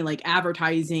definitely like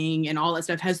advertising and all that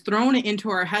stuff has thrown it into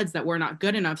our heads that we're not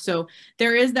good enough. So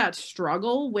there is that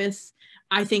struggle with,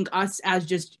 I think, us as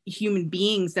just human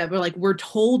beings that we're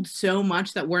told so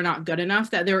much that we're not good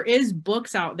enough, that there is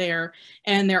books out there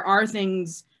and there are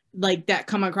things like that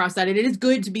come across that it is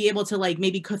good to be able to like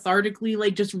maybe cathartically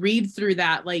like just read through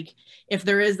that. Like if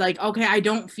there is like, okay, I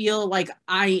don't feel like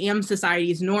I am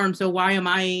society's norm, so where's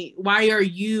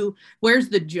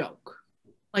the joke?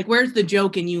 Like where's the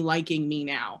joke in you liking me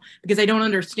now? Because I don't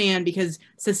understand, because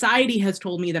society has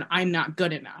told me that I'm not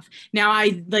good enough. Now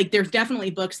there's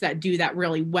definitely books that do that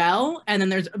really well, and then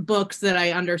there's books that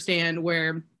I understand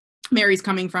where Mary's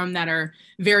coming from that are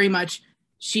very much,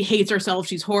 she hates herself,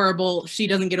 she's horrible, she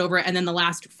doesn't get over it, and then the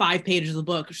last 5 pages of the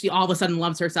book, she all of a sudden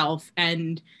loves herself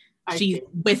and she's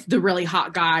with the really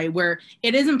hot guy, where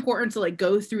it is important to like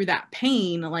go through that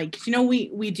pain. Like,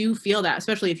 we do feel that,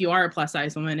 especially if you are a plus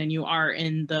size woman and you are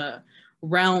in the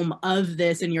realm of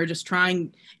this and you're just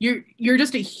you're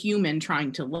just a human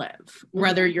trying to live,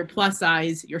 whether you're plus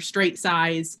size, you're straight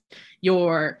size,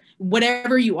 you're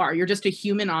whatever you are, you're just a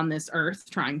human on this earth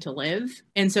trying to live.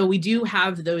 And so we do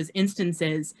have those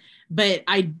instances, but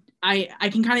I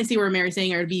can kind of see where Mary's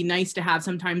saying it'd be nice to have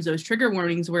sometimes those trigger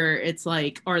warnings where it's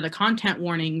like, or the content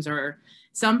warnings or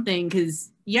something.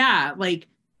 Cause yeah, like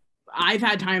I've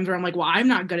had times where I'm like, well, I'm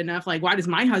not good enough. Like, why does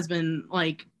my husband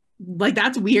like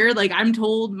that's weird. Like I'm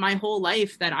told my whole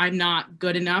life that I'm not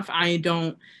good enough. I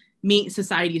don't meet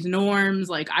society's norms.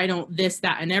 Like I don't this,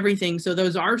 that, and everything. So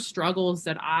those are struggles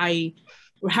that I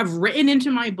have written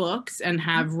into my books and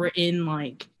have written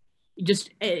like just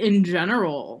in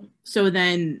general. So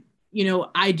then you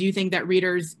know, I do think that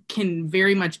readers can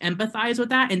very much empathize with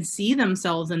that and see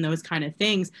themselves in those kind of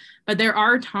things. But there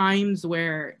are times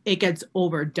where it gets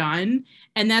overdone.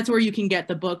 And that's where you can get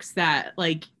the books that,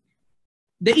 like,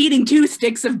 the eating 2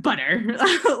 sticks of butter,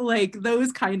 like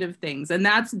those kind of things. And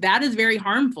that is very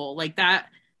harmful. Like that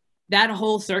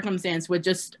whole circumstance would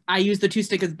just, I use the 2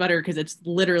 sticks of butter because it's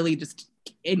literally just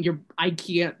in your, I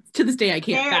can't, to this day, I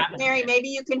can't. Mary, maybe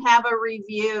you can have a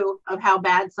review of how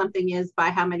bad something is by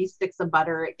how many sticks of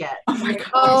butter it gets. Oh my God.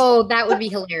 Oh, that would be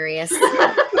hilarious.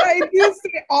 I do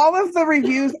see all of the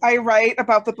reviews I write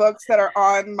about the books that are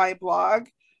on my blog.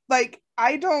 Like,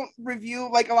 I don't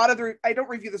review, like, I don't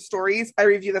review the stories. I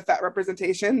review the fat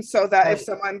representation so that if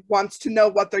someone wants to know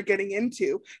what they're getting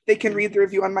into, they can read the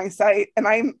review on my site. And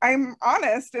I'm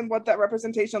honest in what that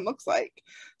representation looks like.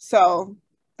 So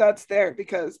that's there,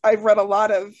 because I've read a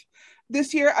lot of,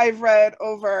 this year I've read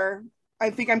over, I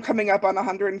think I'm coming up on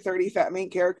 130 fat main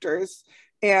characters,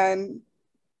 and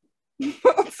some of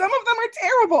them are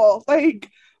terrible, like,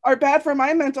 are bad for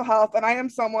my mental health. And I am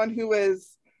someone who is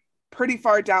pretty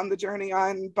far down the journey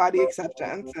on body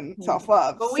acceptance and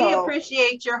self-love. But we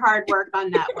appreciate your hard work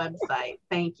on that website.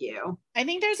 Thank you. I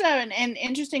think there's an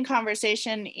interesting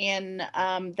conversation in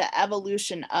the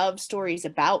evolution of stories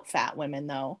about fat women,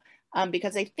 though,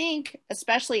 because I think,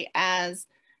 especially as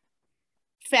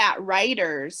fat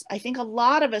writers, I think a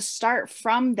lot of us start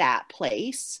from that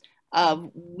place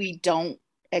of we don't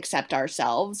accept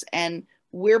ourselves, and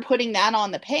we're putting that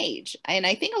on the page. And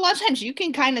I think a lot of times you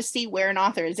can kind of see where an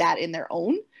author is at in their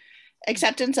own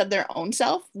acceptance of their own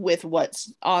self with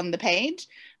what's on the page.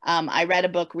 I read a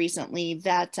book recently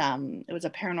that it was a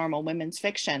paranormal women's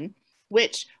fiction,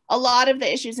 which a lot of the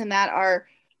issues in that are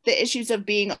the issues of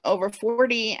being over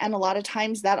 40. And a lot of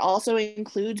times that also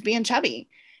includes being chubby.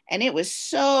 And it was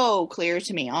so clear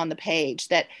to me on the page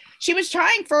that she was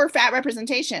trying for fat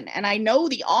representation. And I know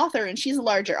the author, and she's a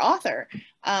larger author.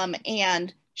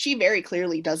 And she very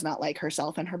clearly does not like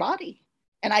herself and her body.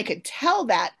 And I could tell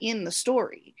that in the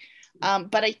story.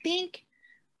 But I think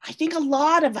a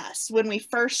lot of us, when we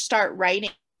first start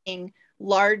writing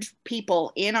large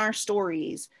people in our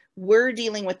stories, we're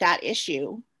dealing with that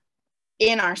issue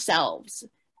in ourselves.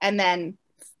 And then,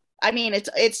 I mean,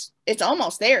 it's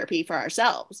almost therapy for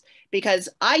ourselves, because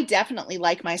I definitely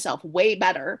like myself way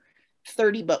better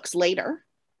 30 books later.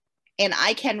 And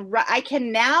I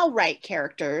can now write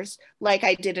characters like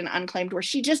I did in Unclaimed, where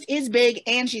she just is big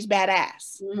and she's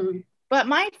badass. Mm-hmm. But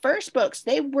my first books,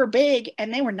 they were big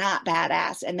and they were not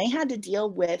badass. And they had to deal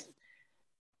with,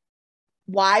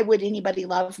 why would anybody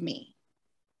love me?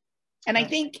 And I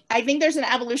think there's an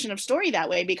evolution of story that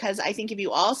way, because I think if you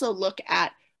also look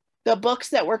at the books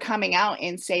that were coming out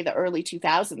in, say, the early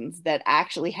 2000s that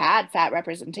actually had fat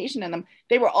representation in them,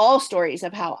 they were all stories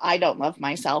of how I don't love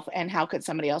myself and how could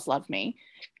somebody else love me.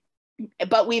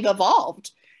 But we've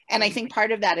evolved. And I think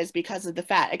part of that is because of the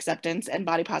fat acceptance and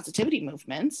body positivity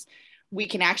movements. We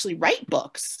can actually write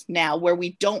books now where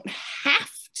we don't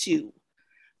have to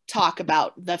talk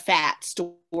about the fat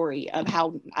story of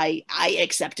how I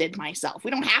accepted myself.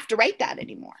 We don't have to write that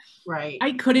anymore. Right.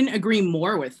 I couldn't agree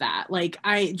more with that. Like,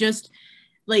 I just,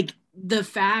 like, the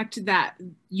fact that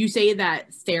you say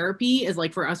that therapy is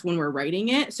like for us when we're writing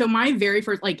it. So my very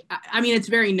first, like, I mean, it's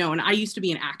very known. I used to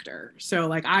be an actor. So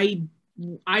like I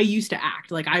used to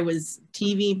act, like I was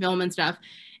TV, film and stuff.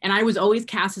 And I was always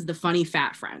cast as the funny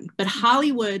fat friend, but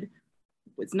Hollywood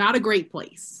was not a great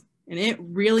place. And it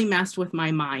really messed with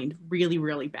my mind really,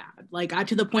 really bad. Like,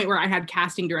 to the point where I had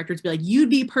casting directors be like, you'd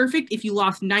be perfect if you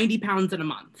lost 90 pounds in a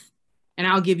month and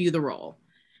I'll give you the role.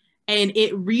 And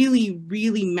it really,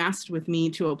 really messed with me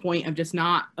to a point of just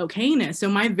not okayness. So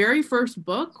my very first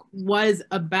book was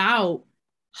about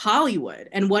Hollywood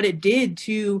and what it did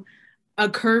to a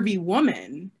curvy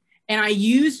woman. And I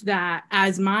used that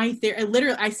as my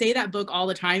literally, I say that book all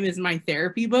the time is my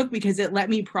therapy book, because it let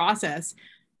me process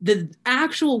the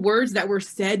actual words that were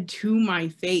said to my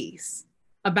face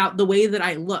about the way that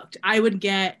I looked. I would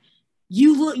get,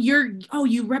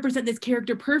 you represent this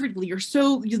character perfectly. You're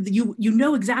so, you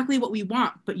know exactly what we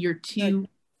want, but you're too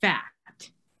fat.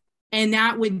 And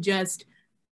that would just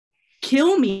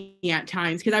kill me at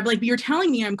times, because I'd be like, but you're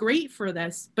telling me I'm great for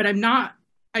this, but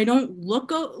I don't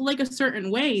look like a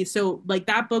certain way. So like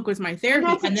that book was my therapy.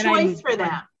 And that's a choice for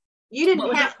them. You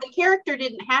didn't have, the character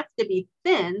didn't have to be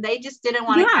thin. They just didn't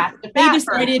want to cast a fat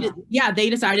person. They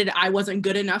decided I wasn't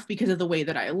good enough because of the way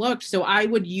that I looked. So I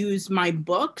would use my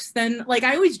books then. Like,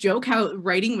 I always joke how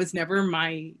writing was never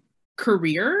my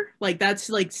career. Like, that's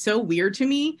like so weird to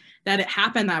me that it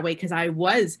happened that way, because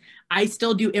I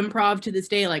still do improv to this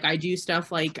day. Like, I do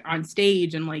stuff like on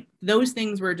stage, and like those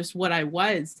things were just what I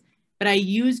was. but I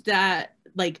used that,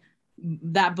 like,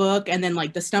 that book and then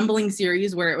like the Stumbling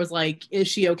series where it was like, is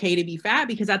she okay to be fat?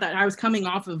 Because I thought I was coming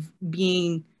off of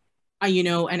being you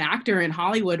know, an actor in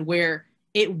Hollywood where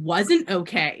it wasn't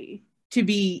okay to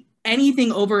be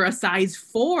anything over a size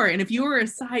 4. And if you were a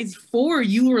size 4,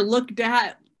 you were looked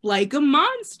at like a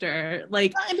monster.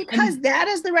 Like, and because that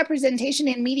is the representation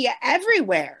in media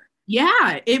everywhere.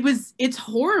 Yeah, it's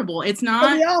horrible. It's not.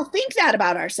 But we all think that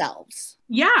about ourselves.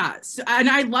 Yeah. So, and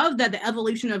I love that the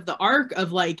evolution of the arc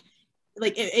of like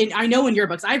I know in your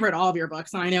books, I've read all of your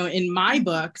books, and I know in my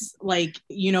books, like,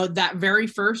 you know, that very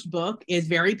first book is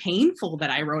very painful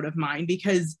that I wrote of mine,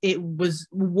 because it was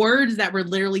words that were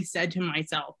literally said to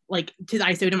myself, like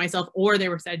I said to myself, or they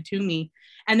were said to me.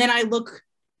 And then I look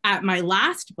at my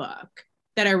last book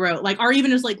that I wrote, like, or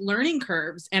even just like Learning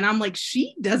Curves, and I'm like,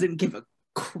 she doesn't give a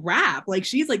crap. Like,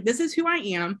 she's like, this is who I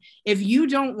am. If you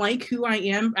don't like who I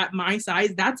am at my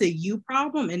size, that's a you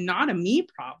problem and not a me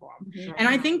problem. Mm-hmm. And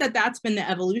I think that that's been the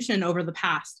evolution over the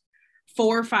past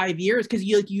 4 or 5 years, because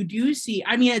you do see,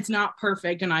 I mean, it's not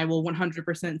perfect, and I will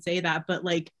 100% say that, but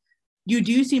like, you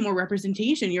do see more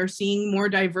representation. You're seeing more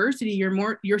diversity.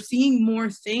 You're seeing more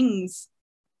things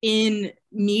in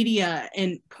media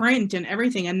and print and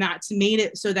everything, and that's made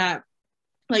it so that,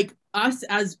 like, us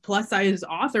as plus size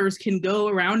authors can go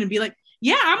around and be like,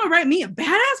 yeah, I'm gonna write me a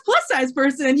badass plus size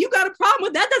person, and you got a problem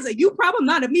with that? That's a you problem,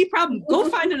 not a me problem. Go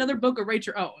find another book or write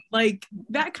your own, like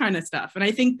that kind of stuff. And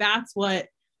I think that's what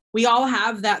we all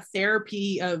have, that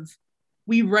therapy of,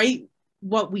 we write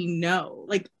what we know.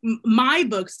 Like my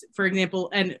books, for example,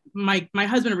 and my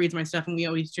husband reads my stuff, and we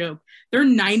always joke, they're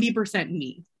 90%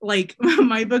 me. Like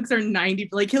my books are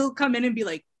 90, like he'll come in and be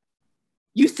like,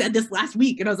 you said this last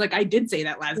week. And I was like, I did say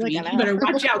that last week. You better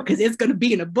watch out, because it's going to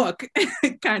be in a book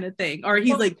kind of thing. Or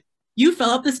he's like, you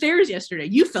fell up the stairs yesterday.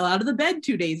 You fell out of the bed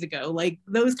 2 days ago. Like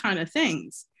those kind of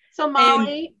things. So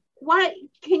Molly, what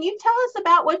can you tell us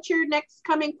about what your next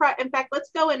coming in fact,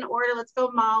 let's go in order. Let's go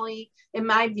Molly, in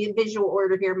my visual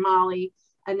order here, Molly,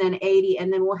 and then 80.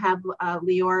 And then we'll have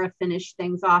Leora finish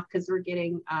things off, because we're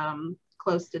getting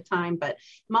close to time. But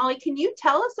Molly, can you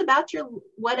tell us about your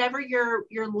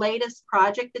latest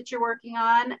project that you're working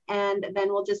on, and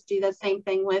then we'll just do the same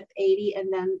thing with 80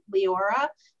 and then Leora,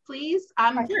 please.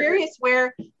 I'm curious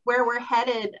where we're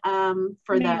headed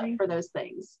for those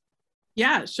things.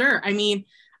 Yeah, sure. I mean,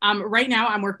 right now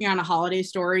I'm working on a holiday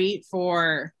story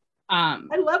for I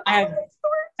love holiday stories.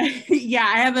 Yeah,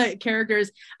 I have characters.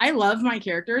 I love my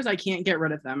characters. I can't get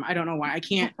rid of them. I don't know why. I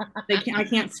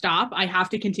can't stop. I have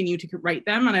to continue to write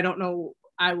them, and I don't know.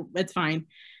 It's fine.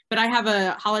 But I have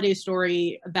a holiday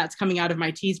story that's coming out of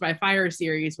my Teased by Fire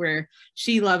series, where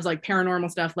she loves like paranormal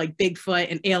stuff, like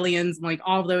Bigfoot and aliens and like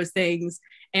all those things.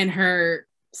 And her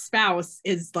spouse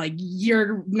is like,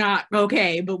 you're not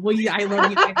okay, but I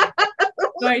love you.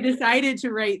 So I decided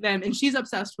to write them, and she's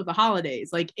obsessed with the holidays.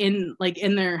 Like in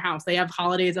their house, they have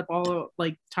holidays up all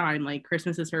like time. Like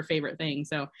Christmas is her favorite thing.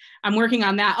 So I'm working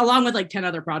on that along with like 10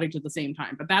 other projects at the same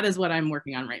time. But that is what I'm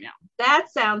working on right now. That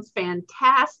sounds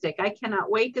fantastic. I cannot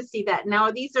wait to see that.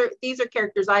 Now these are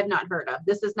characters I've not heard of.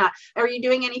 This is not. Are you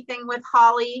doing anything with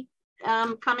Holly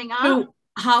coming up? So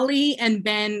Holly and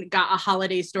Ben got a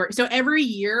holiday story. So every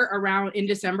year around in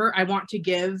December, I want to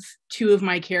give 2 of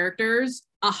my characters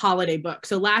a holiday book.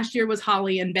 So last year was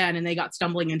Holly and Ben, and they got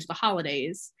Stumbling into the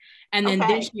Holidays. And then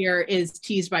this year is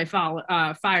Teased by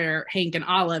Fire, Hank and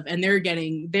Olive, and they're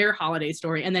getting their holiday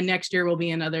story. And then next year will be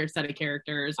another set of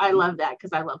characters. I love that,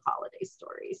 because I love holiday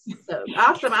stories. So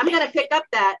awesome. I'm going to pick up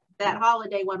that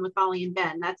holiday one with Holly and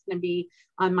Ben. That's going to be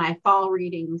on my fall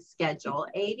reading schedule.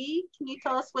 80, can you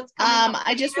tell us what's coming up?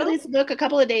 I just released a book a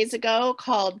couple of days ago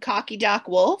called Cocky Doc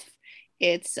Wolf.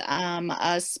 It's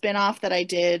a spin-off that I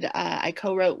did. I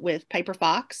co-wrote with Piper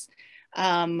Fox,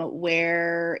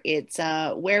 where it's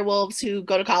werewolves who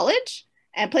go to college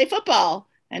and play football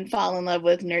and fall in love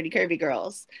with nerdy, curvy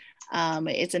girls.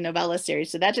 It's a novella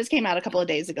series. So that just came out a couple of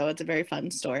days ago. It's a very fun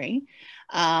story.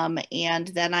 And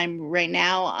then I'm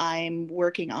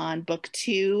working on book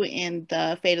 2 in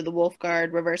the Fate of the Wolf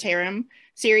Guard Reverse Harem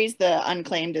series. The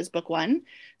Unclaimed is book 1.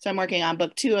 So I'm working on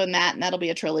book 2 on that, and that'll be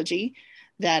a trilogy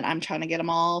that I'm trying to get them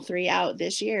all 3 out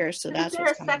this year. So that's what's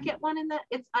coming. Is there a second one in that?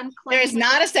 It's Unclaimed. There's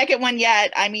not a second one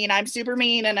yet. I mean, I'm super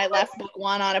mean, and I left book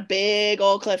 1 on a big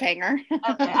old cliffhanger. Okay,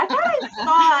 I thought I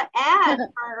saw ads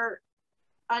for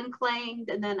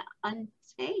Unclaimed and then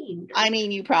Untamed. I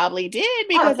mean, you probably did,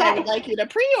 because I would like you to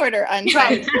pre-order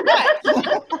Untamed.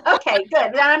 Right. Okay,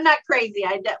 good. I'm not crazy.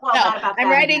 Not about that. I'm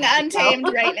writing Untamed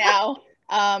right now.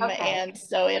 And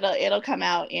so it'll come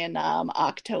out in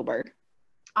October.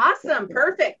 Awesome.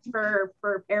 Perfect for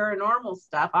paranormal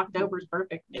stuff. October's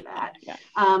perfect for that. Yeah.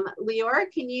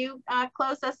 Leora, can you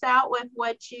close us out with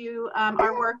what you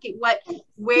are working,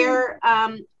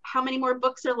 how many more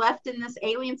books are left in this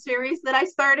Alien series that I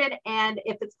started, and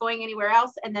if it's going anywhere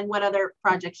else, and then what other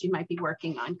projects you might be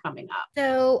working on coming up?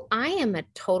 So I am a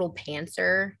total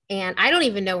pantser, and I don't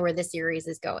even know where the series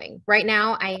is going. Right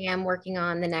now, I am working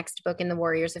on the next book in the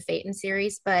Warriors of Phaeton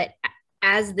series, but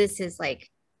as this is like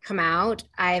come out,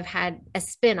 I've had a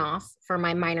spin-off for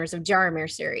my Miners of Jaromir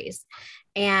series.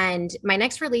 And my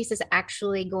next release is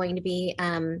actually going to be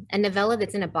a novella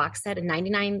that's in a box set, a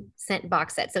 99-cent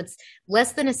box set. So it's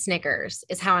less than a Snickers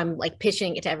is how I'm like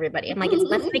pitching it to everybody. I'm like, it's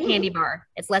less than a candy bar.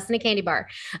 It's less than a candy bar.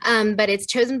 But it's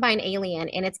chosen by an alien,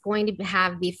 and it's going to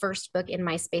have the first book in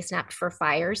my Space Snapped for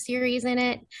Fire series in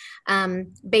it.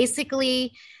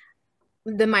 Basically,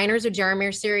 the Miners of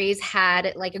Jaromir series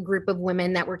had like a group of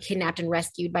women that were kidnapped and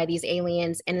rescued by these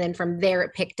aliens. And then from there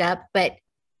it picked up. But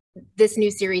this new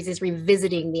series is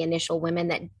revisiting the initial women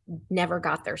that never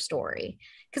got their story,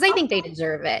 because I think they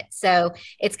deserve it. So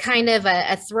it's kind of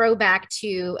a throwback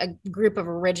to a group of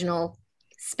original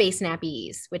Space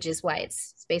Nappies, which is why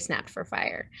it's Space Snapped for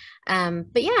Fire.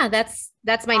 But yeah,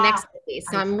 that's my next release.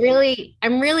 So I'm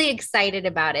really excited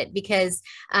about it, because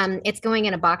it's going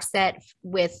in a box set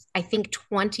with I think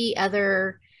 20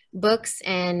 other books,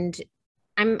 and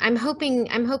I'm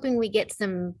hoping we get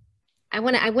some. I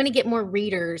want to get more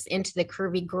readers into the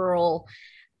curvy girl,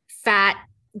 fat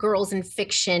girls in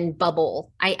fiction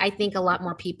bubble. I think a lot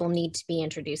more people need to be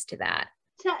introduced to that.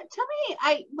 Tell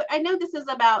me, I know this is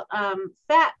about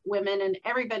fat women, and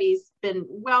everybody's been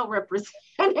well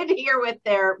represented here with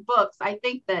their books. I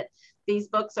think that these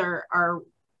books are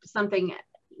something,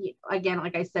 again,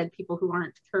 like I said, people who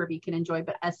aren't curvy can enjoy,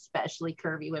 but especially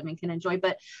curvy women can enjoy.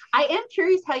 But I am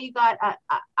curious how you got,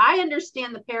 I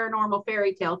understand the paranormal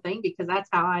fairy tale thing, because that's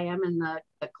how I am in the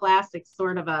classic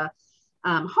sort of a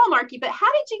Hallmarky, but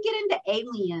how did you get into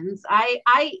aliens?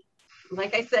 I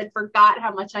like I said, forgot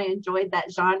how much I enjoyed that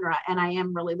genre, and I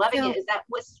am really loving it. Is that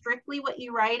strictly what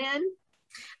you write in?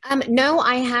 No,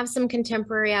 I have some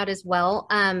contemporary out as well.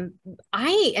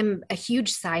 I am a huge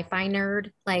sci-fi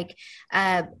nerd, like,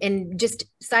 and just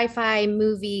sci-fi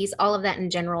movies, all of that in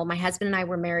general. My husband and I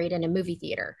were married in a movie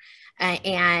theater,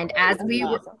 and as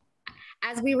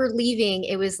we were leaving,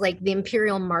 it was like the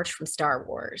Imperial March from Star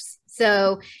Wars.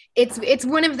 So it's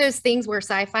one of those things where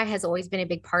sci-fi has always been a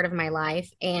big part of my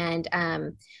life. And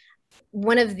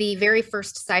one of the very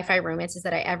first sci-fi romances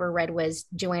that I ever read was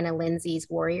Joanna Lindsay's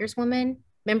Warriors Woman.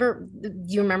 Do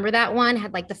you remember that one?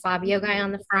 Had like the Fabio guy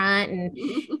on the front,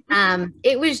 and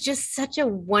it was just such a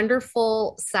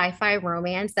wonderful sci-fi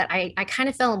romance that I kind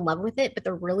of fell in love with it, but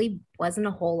there really wasn't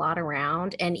a whole lot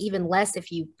around, and even less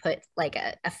if you put like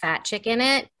a fat chick in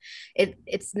it.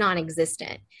 It's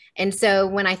non-existent. And so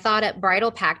when I thought up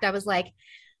Bridal Pact, I was like,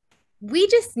 we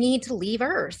just need to leave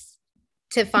Earth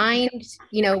to find,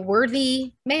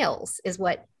 worthy males is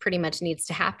what pretty much needs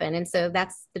to happen. And so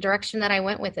that's the direction that I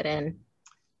went with it in.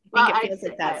 I think it feels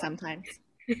like that sometimes.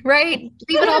 Right?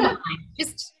 Leave it all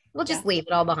behind. We'll just leave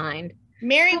it all behind.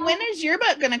 Mary, when is your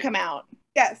book going to come out?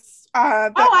 Yes. I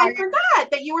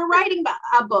forgot that you were writing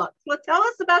a book. Well, tell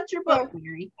us about your book,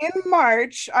 Mary. In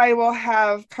March, I will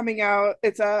have coming out,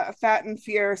 it's a Fat and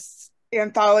Fierce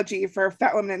anthology for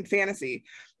fat women in fantasy.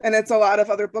 And it's a lot of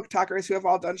other book talkers who have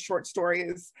all done short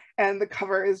stories. And the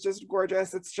cover is just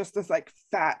gorgeous. It's just this like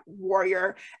fat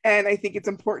warrior. And I think it's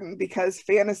important because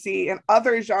fantasy and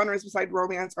other genres besides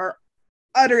romance are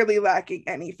utterly lacking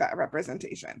any fat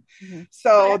representation. Mm-hmm.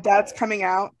 So that's coming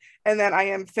out. And then I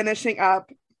am finishing up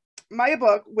my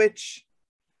book, which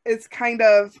is kind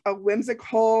of a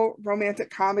whimsical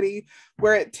romantic comedy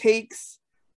where it takes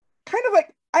kind of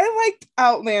like, I liked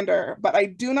Outlander, but I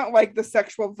do not like the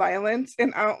sexual violence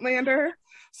in Outlander.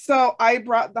 So I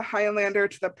brought the Highlander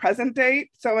to the present day.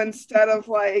 So instead of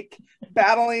like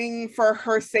battling for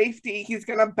her safety, he's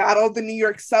going to battle the New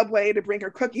York subway to bring her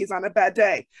cookies on a bad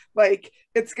day. Like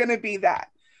it's going to be that.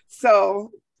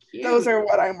 So those are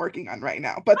what I'm working on right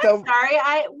now. But sorry,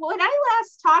 when I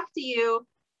last talked to you,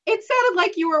 it sounded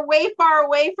like you were way far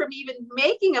away from even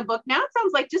making a book. Now it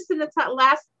sounds like just in the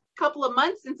last couple of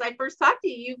months since I first talked to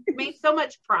you, you've made so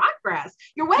much progress.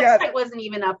 Your website wasn't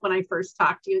even up when I first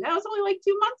talked to you. That was only like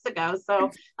 2 months ago.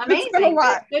 So amazing.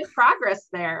 Good progress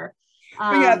there.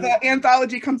 But the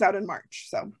anthology comes out in March.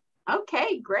 So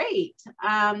Okay, great.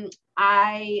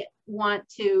 I want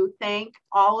to thank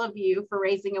all of you for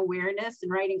raising awareness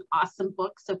and writing awesome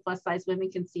books so plus size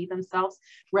women can see themselves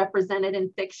represented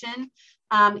in fiction.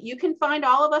 You can find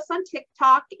all of us on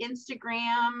TikTok,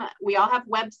 Instagram. We all have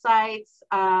websites.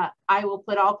 I will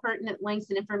put all pertinent links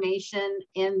and information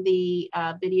in the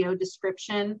video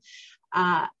description.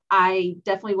 I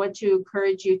definitely want to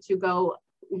encourage you to go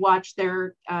watch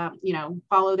their, you know,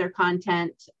 follow their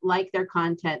content, like their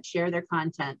content, share their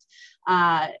content.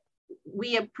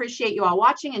 We appreciate you all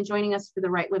watching and joining us for the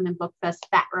Right Women Book Fest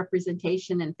Fat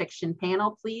Representation in Fiction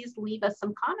panel. Please leave us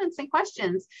some comments and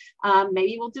questions.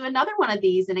 Maybe we'll do another one of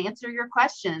these and answer your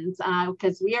questions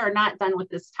because we are not done with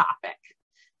this topic.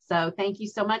 So thank you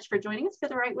so much for joining us for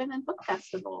the Right Women Book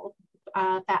Festival,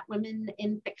 Fat Women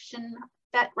in Fiction,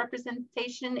 Fat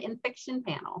Representation in Fiction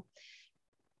panel.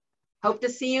 Hope to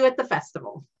see you at the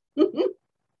festival.